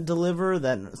 ...doesn't deliver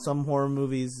that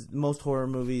most horror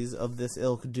movies of this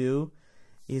ilk do,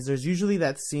 is there's usually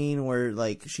that scene where,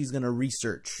 like, she's gonna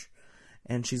research,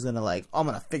 and she's gonna, like, I'm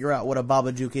gonna figure out what a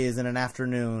Babadook is in an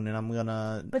afternoon, and I'm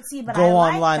gonna go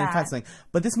online and find something.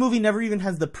 But this movie never even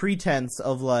has the pretense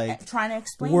of, like, trying to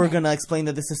explain we're gonna explain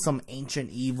that this is some ancient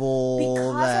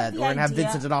evil, that we're gonna have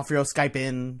Vincent D'Onofrio Skype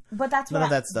in. But that's none of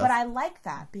that stuff. But I like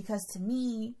that, because to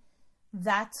me,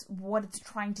 that's what it's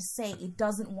trying to say. It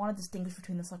doesn't want to distinguish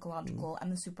between the psychological and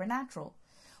the supernatural.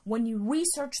 When you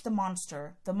research the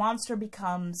monster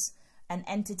becomes an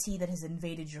entity that has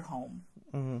invaded your home.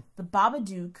 The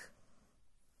Babadook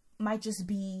might just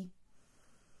be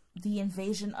the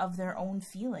invasion of their own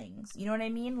feelings. You know what I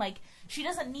mean? Like, she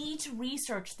doesn't need to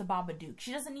research the Babadook.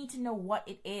 She doesn't need to know what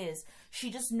it is.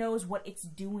 She just knows what it's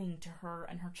doing to her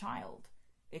and her child.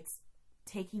 It's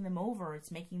taking them over.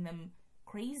 It's making them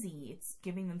crazy. It's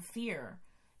giving them fear.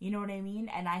 You know what I mean?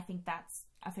 And I think that's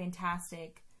a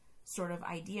fantastic sort of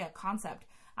concept.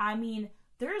 I mean,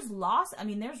 there's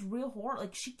real horror.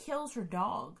 Like, she kills her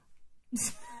dog.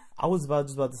 I was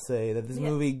just about to say that this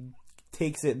movie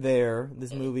takes it there.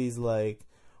 This movie's like,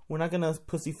 we're not gonna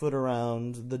pussyfoot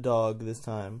around the dog this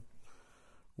time.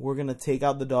 We're gonna take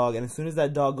out the dog, and as soon as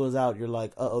that dog goes out, you're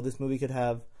like, this movie could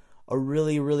have a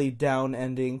really, really down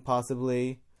ending,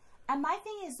 possibly. And my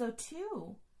thing is, though,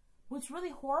 too, what's really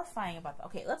horrifying about that...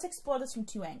 Okay, let's explore this from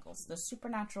two angles. The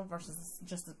supernatural versus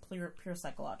just the pure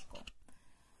psychological.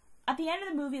 At the end of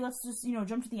the movie, let's just,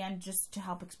 jump to the end just to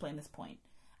help explain this point.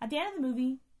 At the end of the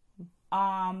movie,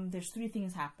 there's three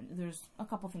things happening. There's a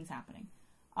couple things happening.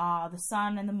 The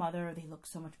son and the mother, they look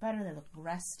so much better. They look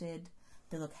rested.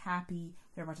 They look happy.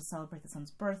 They're about to celebrate the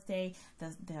son's birthday.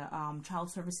 The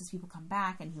child services people come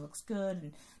back, and he looks good,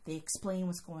 and they explain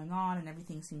what's going on, and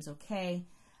everything seems okay.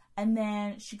 And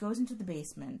then she goes into the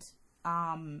basement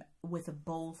with a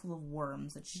bowl full of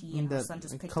worms that she and her son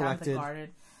just picked out of the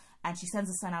garden. And she sends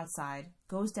the son outside,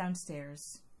 goes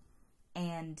downstairs,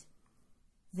 and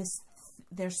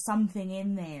there's something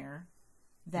in there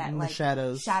that, in like,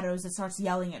 shadows that starts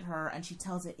yelling at her, and she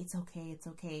tells it, it's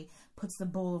okay, puts the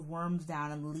bowl of worms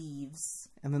down and leaves.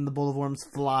 And then the bowl of worms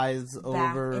flies back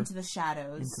over into the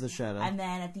shadows. And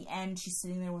then at the end, she's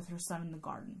sitting there with her son in the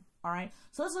garden. Alright?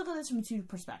 So let's look at this from two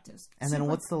perspectives. And then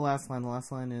what's the last line? The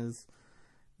last line is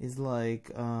like,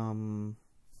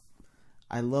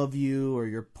 I love you, or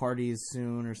your party is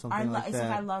soon, or something like that. It's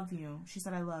like, I love you. She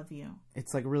said, I love you.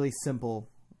 It's, like, really simple.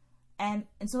 And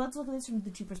so let's look at this from the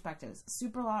two perspectives.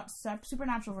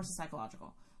 Supernatural versus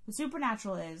psychological. The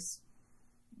supernatural is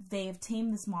they have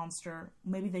tamed this monster.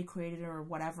 Maybe they created it or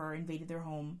whatever, invaded their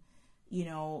home.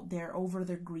 They're over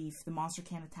their grief. The monster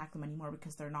can't attack them anymore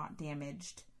because they're not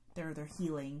damaged. They're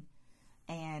healing.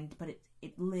 But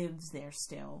it lives there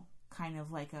still. Kind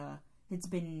of like it's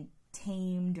been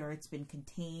tamed or it's been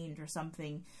contained or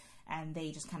something. And they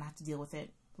just kind of have to deal with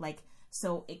it. Like...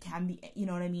 So it can be, you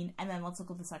know what I mean? And then let's look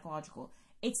at the psychological.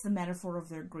 It's the metaphor of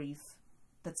their grief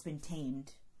that's been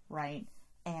tamed, right?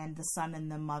 And the son and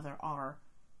the mother are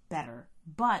better.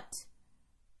 But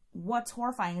what's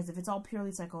horrifying is if it's all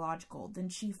purely psychological, then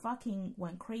she fucking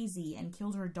went crazy and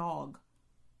killed her dog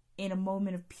in a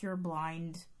moment of pure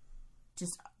blind,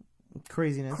 just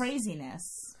craziness.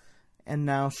 And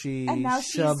now she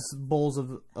shoves bowls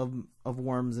of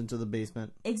worms into the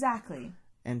basement. Exactly.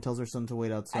 And tells her son to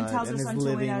wait outside. And is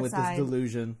living with this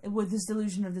delusion. With this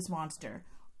delusion of this monster.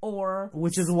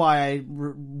 Which is why I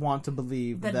want to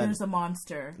believe that there's a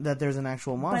monster. That there's an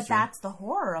actual monster. But that's the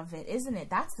horror of it, isn't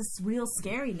it? That's the real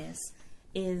scariness.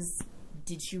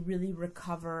 Did she really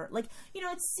recover? Like,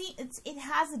 it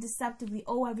has a deceptively,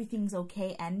 everything's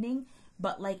okay ending.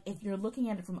 But, like, if you're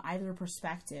looking at it from either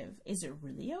perspective, is it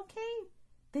really okay?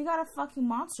 They got a fucking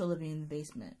monster living in the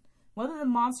basement. Whether the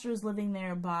monster is living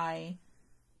there by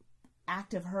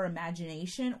act of her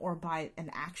imagination or by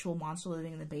an actual monster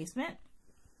living in the basement.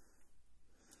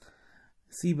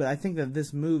 See, but I think that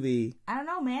this movie... I don't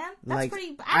know, man. That's like,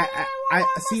 pretty... I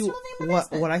see,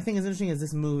 what I think is interesting is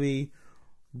this movie,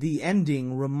 the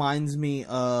ending reminds me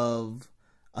of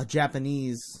a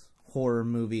Japanese horror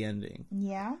movie ending.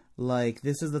 Yeah? Like,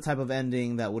 this is the type of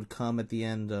ending that would come at the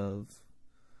end of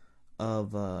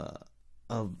a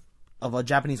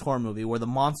Japanese horror movie, where the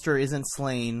monster isn't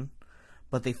slain,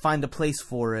 but they find a place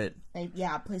for it. A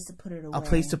place to put it away. A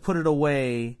place to put it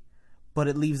away, but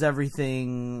it leaves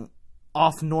everything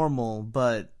off normal,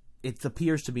 but it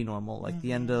appears to be normal. Like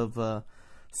the end of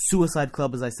Suicide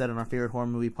Club, as I said in our favorite horror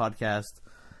movie podcast.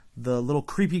 The little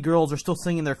creepy girls are still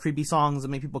singing their creepy songs that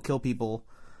make people kill people,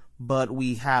 but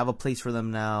we have a place for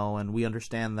them now, and we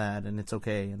understand that, and it's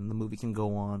okay, and the movie can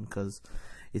go on, because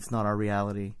it's not our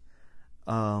reality.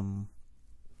 But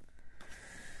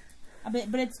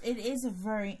it is a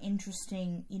very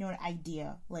interesting,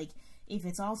 idea. Like, if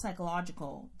it's all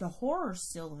psychological, the horror's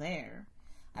still there.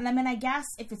 And I mean, I guess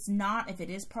if it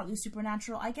is partly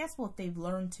supernatural, I guess, if they've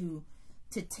learned to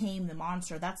tame the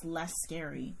monster, that's less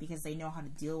scary because they know how to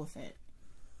deal with it.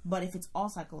 But if it's all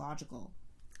psychological,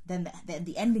 then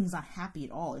the ending's not happy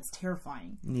at all. It's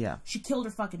terrifying. Yeah. She killed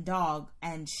her fucking dog,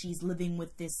 and she's living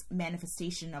with this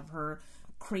manifestation of her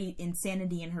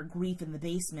insanity and her grief in the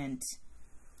basement.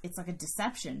 It's like a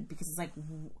deception, because it's like,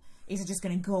 is it just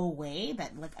going to go away?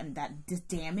 That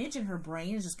damage in her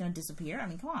brain is just going to disappear? I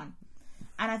mean, come on.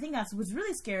 And I think that's what's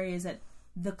really scary is that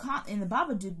in the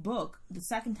Babadook book, the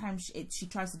second time she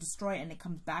tries to destroy it and it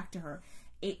comes back to her,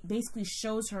 it basically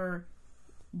shows her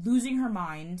losing her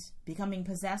mind, becoming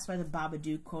possessed by the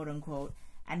Babadook, quote unquote,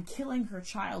 and killing her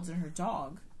child and her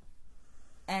dog.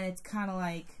 And it's kind of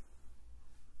like,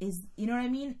 you know what I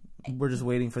mean? We're just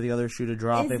waiting for the other shoe to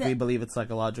drop we believe it's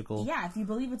psychological. Yeah, if you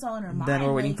believe it's all in her mind. Then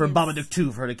we're waiting for Babadook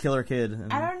 2 for her to kill her kid.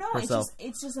 And I don't know. Herself.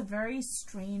 It's just a very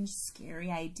strange,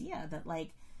 scary idea that, like,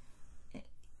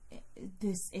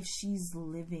 if she's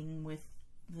living with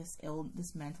this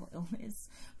mental illness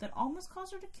that almost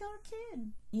caused her to kill her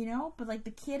kid, but like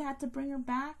the kid had to bring her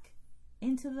back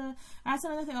into the. That's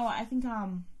another thing. I think I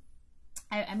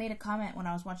made a comment when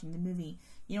I was watching the movie.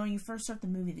 When you first start the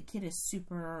movie, the kid is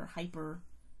super hyper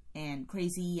and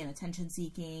crazy and attention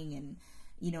seeking and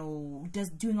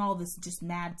just doing all this just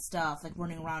mad stuff, like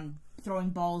running around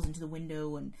throwing balls into the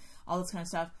window and all this kind of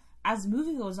stuff. As the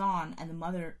movie goes on and the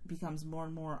mother becomes more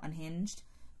and more unhinged,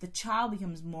 the child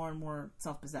becomes more and more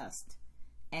self-possessed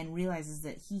and realizes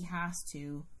that he has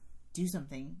to do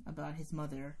something about his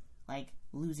mother, like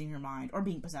losing her mind or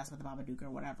being possessed with the Babadook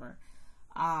or whatever.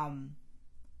 I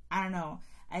don't know.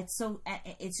 It's so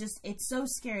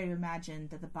scary to imagine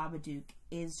that the Babadook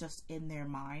is just in their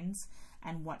minds,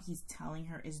 and what he's telling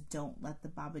her is, don't let the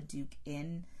Babadook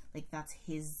in. Like, that's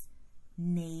his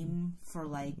name for,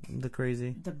 like,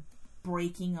 the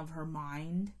breaking of her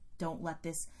mind. Don't let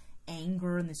this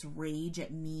anger and this rage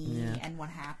at me and what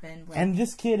happened. Like, and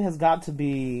this kid has got to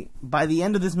be, by the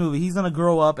end of this movie, he's gonna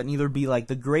grow up and either be like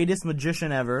the greatest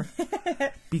magician ever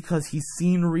because he's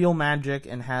seen real magic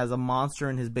and has a monster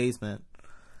in his basement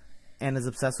and is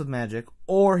obsessed with magic,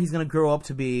 or he's gonna grow up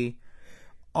to be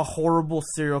a horrible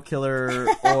serial killer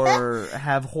or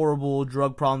have horrible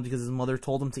drug problems because his mother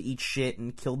told him to eat shit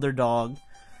and killed their dog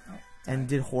and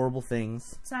did horrible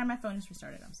things. Sorry, my phone just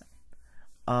restarted. I'm sorry.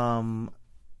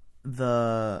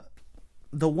 The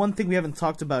one thing we haven't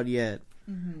talked about yet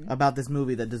about this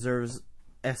movie that deserves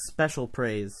special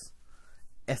praise.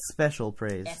 That's Spanish for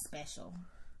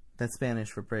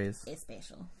praise.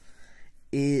 Especial.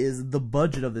 Is the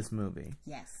budget of this movie.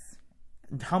 Yes.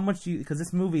 How much do you... Because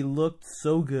this movie looked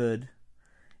so good.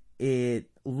 It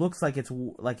looks like it's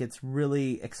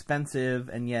really expensive,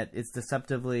 and yet it's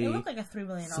deceptively... It looked like a $3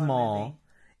 million small. movie.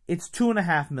 It's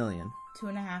 $2.5 million.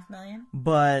 $2.5 million?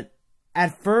 But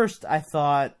at first I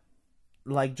thought,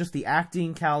 like, just the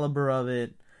acting caliber of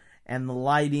it, and the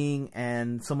lighting,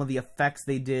 and some of the effects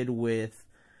they did with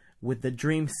the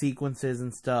dream sequences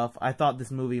and stuff, I thought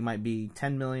this movie might be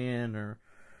 $10 million or...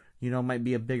 might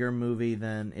be a bigger movie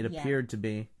than it appeared to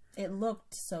be. It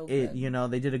looked so good.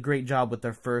 They did a great job with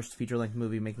their first feature-length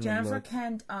movie making it look. Jennifer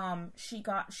Kent, she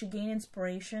gained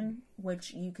inspiration,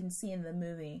 which you can see in the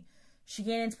movie. She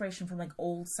gained inspiration from, like,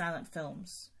 old silent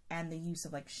films and the use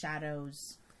of, like,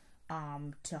 shadows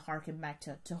to harken back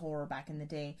to horror back in the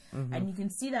day. Mm-hmm. And you can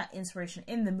see that inspiration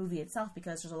in the movie itself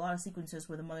because there's a lot of sequences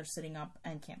where the mother's sitting up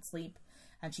and can't sleep.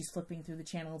 and she's flipping through the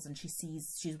channels and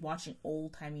she's watching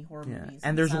old-timey horror movies.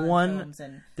 And there's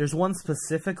one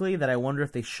specifically that I wonder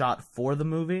if they shot for the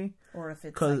movie. Or if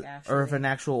it's or if an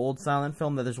actual old silent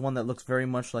film. That there's one that looks very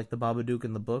much like the Babadook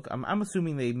in the book. I'm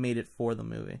assuming they made it for the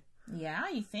movie. Yeah,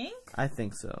 you think? I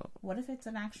think so. What if it's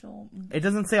an actual... It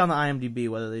doesn't say on the IMDb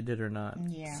whether they did or not.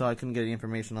 Yeah. So I couldn't get any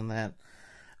information on that.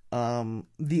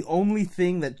 The only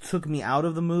thing that took me out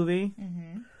of the movie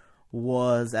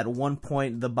was at one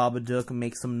point the Babadook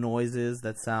makes some noises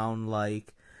that sound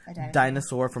like a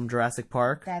dinosaur from Jurassic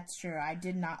Park. That's true. I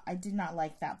did not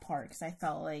like that part because I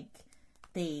felt like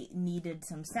they needed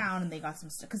some sound and they got some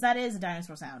stuff. Because that is a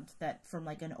dinosaur sound that from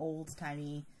like an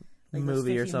old-timey... Like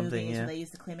movie or something, where they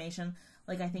use the claymation.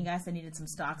 Like, I think I needed some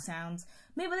stock sounds.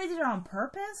 Maybe they did it on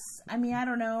purpose. I mean, I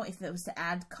don't know if it was to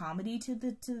add comedy to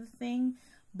the thing,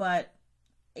 but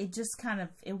it just kind of,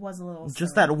 it was a little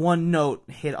just silly. That one note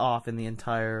hit off in the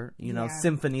entire,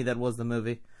 symphony that was the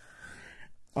movie.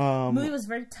 The movie was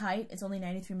very tight. It's only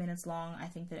 93 minutes long. I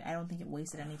don't think it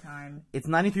wasted any time. It's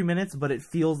 93 minutes, but it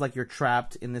feels like you're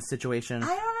trapped in this situation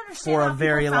I don't understand for how a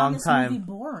very people found long this time. Movie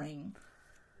boring.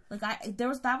 Like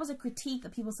that was a critique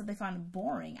that people said they found it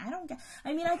boring. I don't get.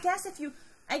 I mean, I guess if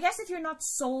you're not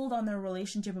sold on the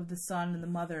relationship of the son and the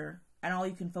mother, and all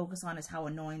you can focus on is how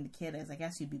annoying the kid is, I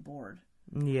guess you'd be bored.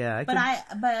 Yeah,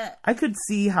 I could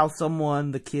see how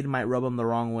the kid might rub him the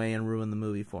wrong way and ruin the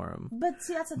movie for him. But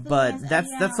see, that's the thing. But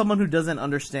that's someone who doesn't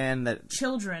understand that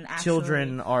children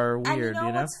are weird.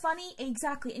 And what's funny?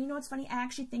 Exactly. And you know what's funny? I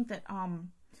actually think that I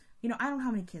don't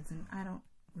have any kids, and I don't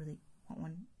really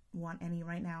want any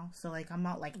right now, so like I'm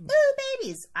not like ooh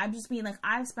babies. I'm just being like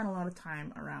I've spent a lot of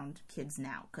time around kids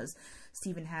now because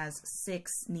Steven has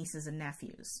 6 nieces and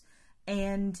nephews,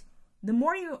 and the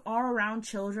more you are around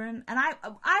children, and I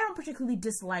don't particularly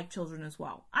dislike children as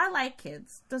well. I like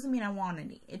kids. Doesn't mean I want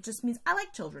any. It just means I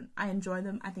like children. I enjoy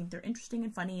them. I think they're interesting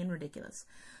and funny and ridiculous.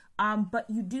 But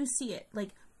you do see it.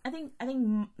 Like I think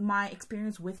my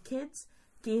experience with kids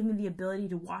gave me the ability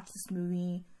to watch this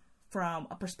movie from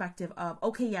a perspective of,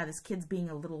 okay, yeah, this kid's being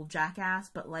a little jackass,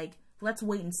 but, like, let's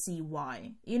wait and see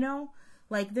why,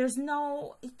 Like, there's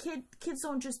no... Kids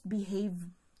don't just behave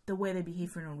the way they behave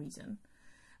for no reason.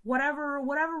 Whatever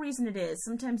reason it is,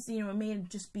 sometimes, it may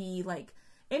just be, like...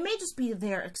 It may just be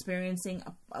they're experiencing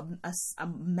a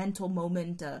mental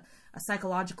moment, a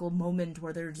psychological moment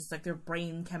where they're just, like, their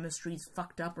brain chemistry's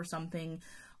fucked up or something.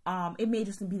 It may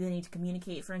just be they need to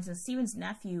communicate. For instance, Steven's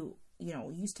nephew...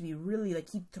 used to be really, like,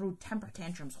 he'd throw temper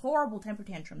tantrums, horrible temper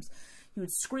tantrums. He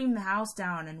would scream the house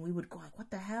down, and we would go, like,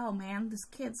 what the hell, man? This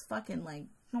kid's fucking, like,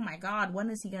 oh my god, when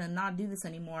is he gonna not do this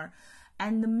anymore?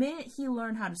 And the minute he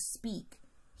learned how to speak,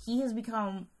 he has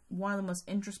become one of the most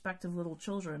introspective little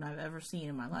children I've ever seen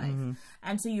in my life.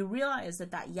 And so you realize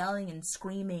that yelling and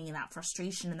screaming and that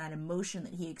frustration and that emotion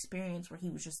that he experienced where he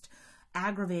was just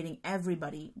aggravating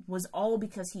everybody was all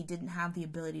because he didn't have the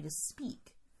ability to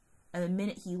speak. And the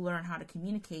minute he learned how to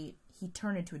communicate, he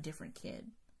turned into a different kid.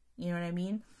 You know what I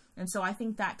mean? And so I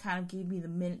think that kind of gave me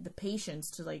the patience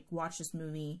to, like, watch this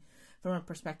movie from a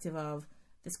perspective of,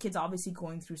 this kid's obviously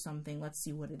going through something, let's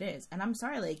see what it is. And I'm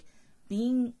sorry, like,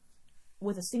 being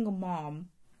with a single mom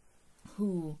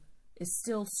who is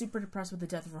still super depressed with the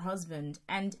death of her husband,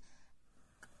 and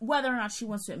whether or not she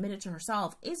wants to admit it to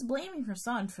herself, is blaming her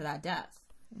son for that death.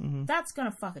 That's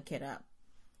gonna fuck a kid up.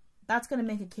 That's going to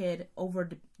make a kid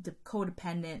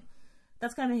codependent.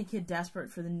 That's going to make a kid desperate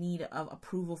for the need of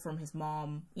approval from his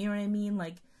mom. You know what I mean?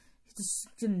 Like, he's just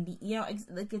going to be,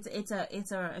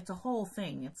 it's a whole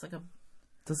thing. It's like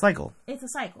it's a cycle. It's a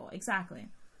cycle, exactly.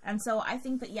 And so I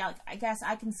think that, yeah, like, I guess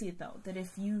I can see it, though, that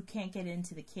if you can't get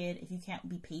into the kid, if you can't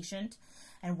be patient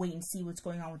and wait and see what's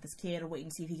going on with this kid or wait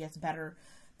and see if he gets better,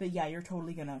 that, yeah, you're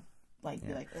totally going to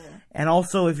be like, ugh. And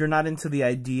also, if you're not into the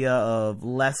idea of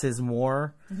less is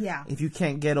more, if you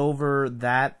can't get over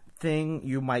that thing,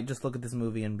 you might just look at this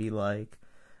movie and be like,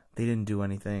 they didn't do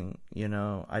anything,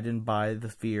 I didn't buy the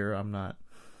fear, I'm not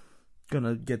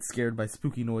gonna get scared by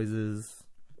spooky noises.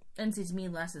 And see, to me,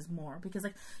 less is more, because,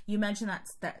 like, you mentioned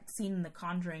that scene in The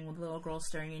Conjuring with the little girl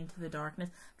staring into the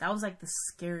darkness. That was, like, the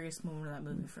scariest moment of that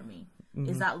movie for me,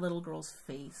 is that little girl's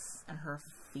face and her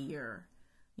fear.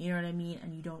 You know what I mean?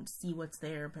 And you don't see what's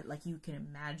there, but, like, you can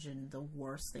imagine the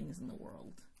worst things in the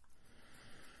world.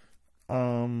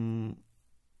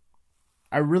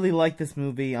 I really like this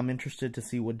movie. I'm interested to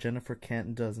see what Jennifer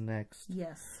Kent does next.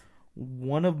 Yes.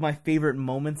 One of my favorite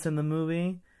moments in the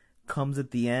movie comes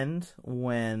at the end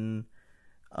when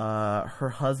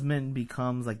her husband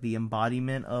becomes, like, the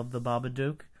embodiment of the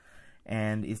Babadook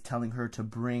and is telling her to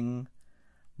bring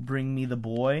me the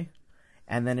boy.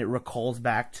 And then it recalls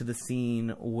back to the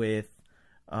scene with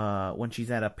when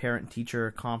she's at a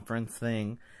parent-teacher conference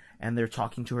thing, and they're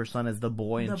talking to her son as the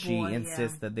boy, and she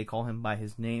insists that they call him by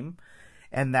his name.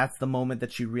 And that's the moment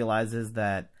that she realizes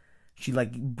that she,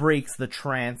 like, breaks the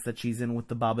trance that she's in with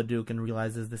the Babadook and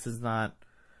realizes this is not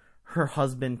her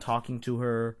husband talking to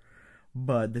her,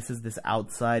 but this is this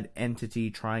outside entity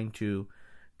trying to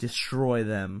destroy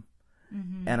them.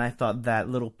 Mm-hmm. And I thought that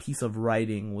little piece of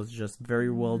writing was just very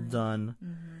well done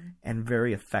and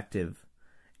very effective,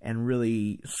 and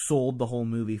really sold the whole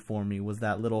movie for me, was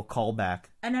that little callback.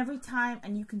 And every time,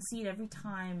 and you can see it every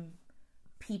time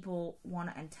people want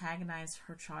to antagonize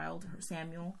her child, her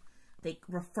Samuel, they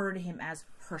refer to him as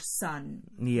her son,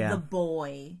 the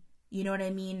boy. You know what I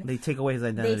mean? They take away his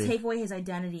identity. They take away his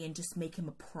identity and just make him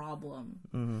a problem.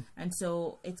 Mm-hmm. And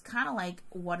so it's kind of like,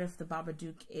 what if the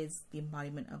Babadook is the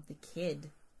embodiment of the kid's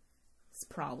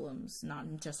problems, not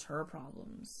just her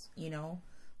problems, you know?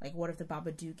 Like, what if the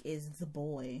Babadook is the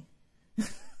boy?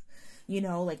 You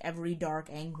know, like every dark,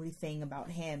 angry thing about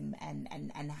him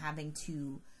and having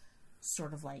to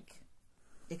sort of like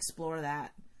explore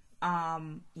that.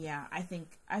 Yeah, I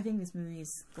think this movie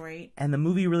is great. And the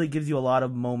movie really gives you a lot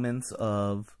of moments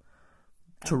to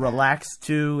relax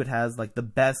to. It has like the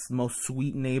best, most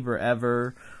sweet neighbor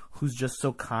ever, who's just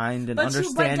so kind and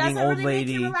understanding old really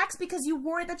lady. Make you relax because you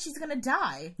worry that she's gonna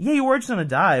die. Yeah, you worry she's gonna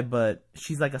die, but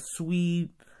she's like a sweet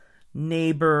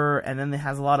neighbor. And then it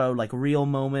has a lot of like real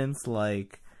moments,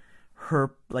 like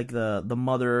her, like the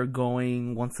mother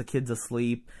going once the kid's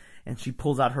asleep, and she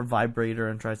pulls out her vibrator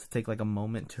and tries to take like a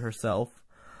moment to herself.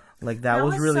 Like that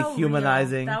was really so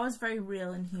humanizing. Real. That was very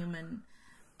real and human.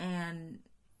 And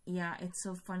yeah, it's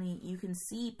so funny. You can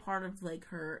see part of like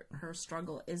her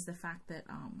struggle is the fact that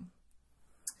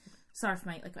sorry for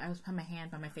my, like, I was putting my hand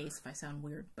by my face if I sound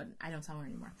weird, but I don't sound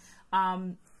weird anymore.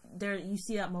 There you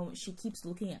see that moment, she keeps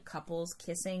looking at couples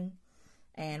kissing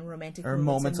and romantic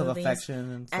moments of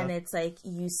affection and stuff. And it's like,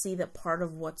 you see that part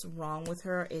of what's wrong with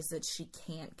her is that she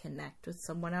can't connect with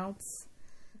someone else,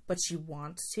 but she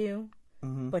wants to,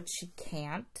 but she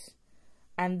can't.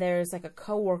 And there's like a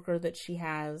coworker that she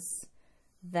has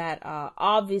that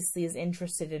obviously is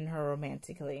interested in her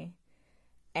romantically,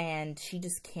 and she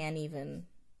just can't even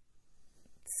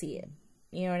see it.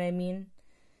 You know what I mean?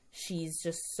 She's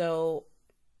just so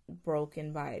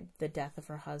broken by the death of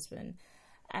her husband.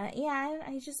 Yeah,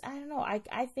 I don't know.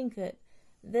 I think that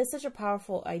that's such a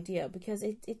powerful idea, because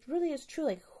it really is true.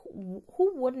 Like,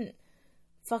 who wouldn't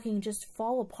fucking just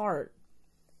fall apart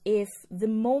if the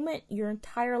moment your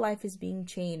entire life is being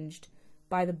changed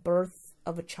by the birth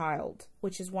of a child,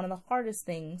 which is one of the hardest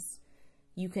things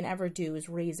you can ever do, is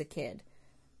raise a kid.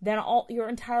 Then your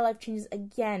entire life changes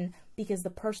again because the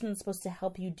person that's supposed to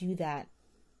help you do that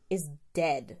is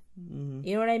dead. Mm-hmm.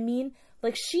 You know what I mean?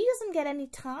 Like, she doesn't get any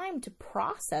time to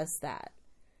process that.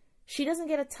 She doesn't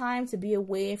get a time to be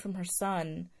away from her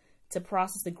son to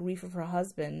process the grief of her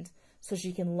husband so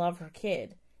she can love her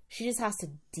kid. She just has to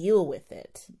deal with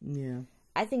it. Yeah.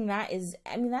 I think that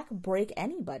could break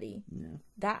anybody. Yeah.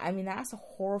 That's a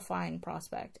horrifying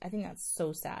prospect. I think that's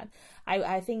so sad.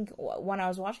 I think when I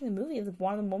was watching the movie,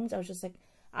 one of the moments I was just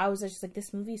like,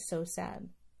 this movie is so sad.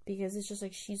 Because it's just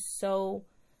like, she's so...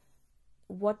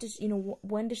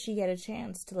 when does she get a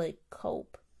chance to, like,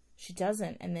 cope? She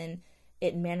doesn't. And then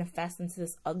it manifests into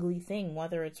this ugly thing,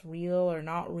 whether it's real or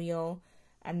not real.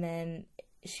 And then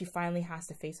she finally has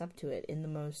to face up to it in the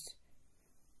most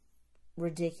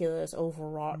ridiculous,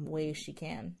 overwrought way she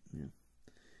can. Yeah.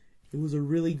 It was a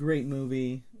really great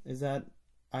movie.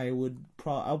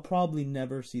 I'll probably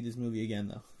never see this movie again,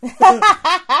 though.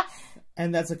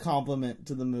 And that's a compliment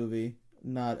to the movie,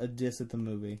 not a diss at the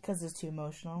movie. Because it's too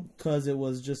emotional. Because it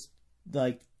was just,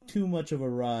 like, too much of a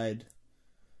ride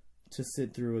to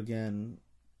sit through again.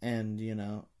 And, you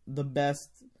know, the best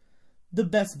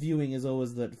viewing is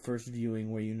always that first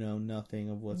viewing where you know nothing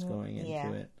of what's going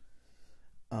into it.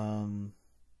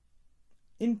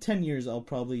 In 10 years, I'll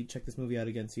probably check this movie out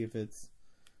again, see if it's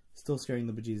still scaring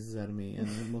the bejesus out of me, and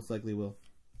it most likely will.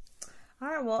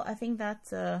 Alright, well, I think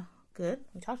that's good.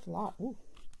 We talked a lot. Ooh.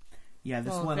 Yeah,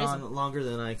 this went on longer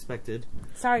than I expected.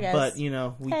 Sorry, guys. But, you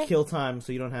know, we kill time,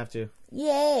 so you don't have to.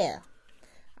 Yeah.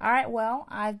 Alright, well,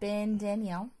 I've been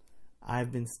Danielle.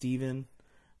 I've been Steven.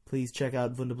 Please check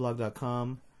out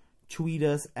Vundablog.com. Tweet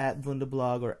us at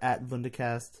Vundablog or at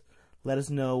Vundacast. Let us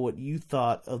know what you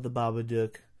thought of the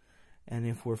Babadook, and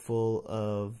if we're full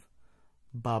of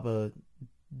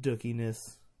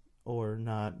Babadookiness or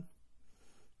not.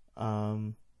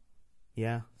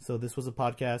 Yeah, so this was a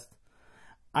podcast.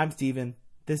 I'm Steven.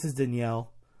 This is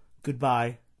Danielle.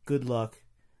 Goodbye. Good luck.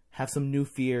 Have some new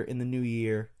fear in the new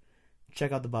year.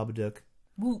 Check out the Babadook.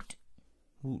 Woot.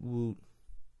 Woot woot.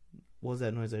 What was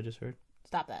that noise I just heard?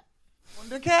 Stop that.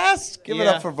 Vundacast? Give it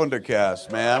up for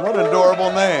Vundacast, man. What an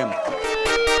adorable name.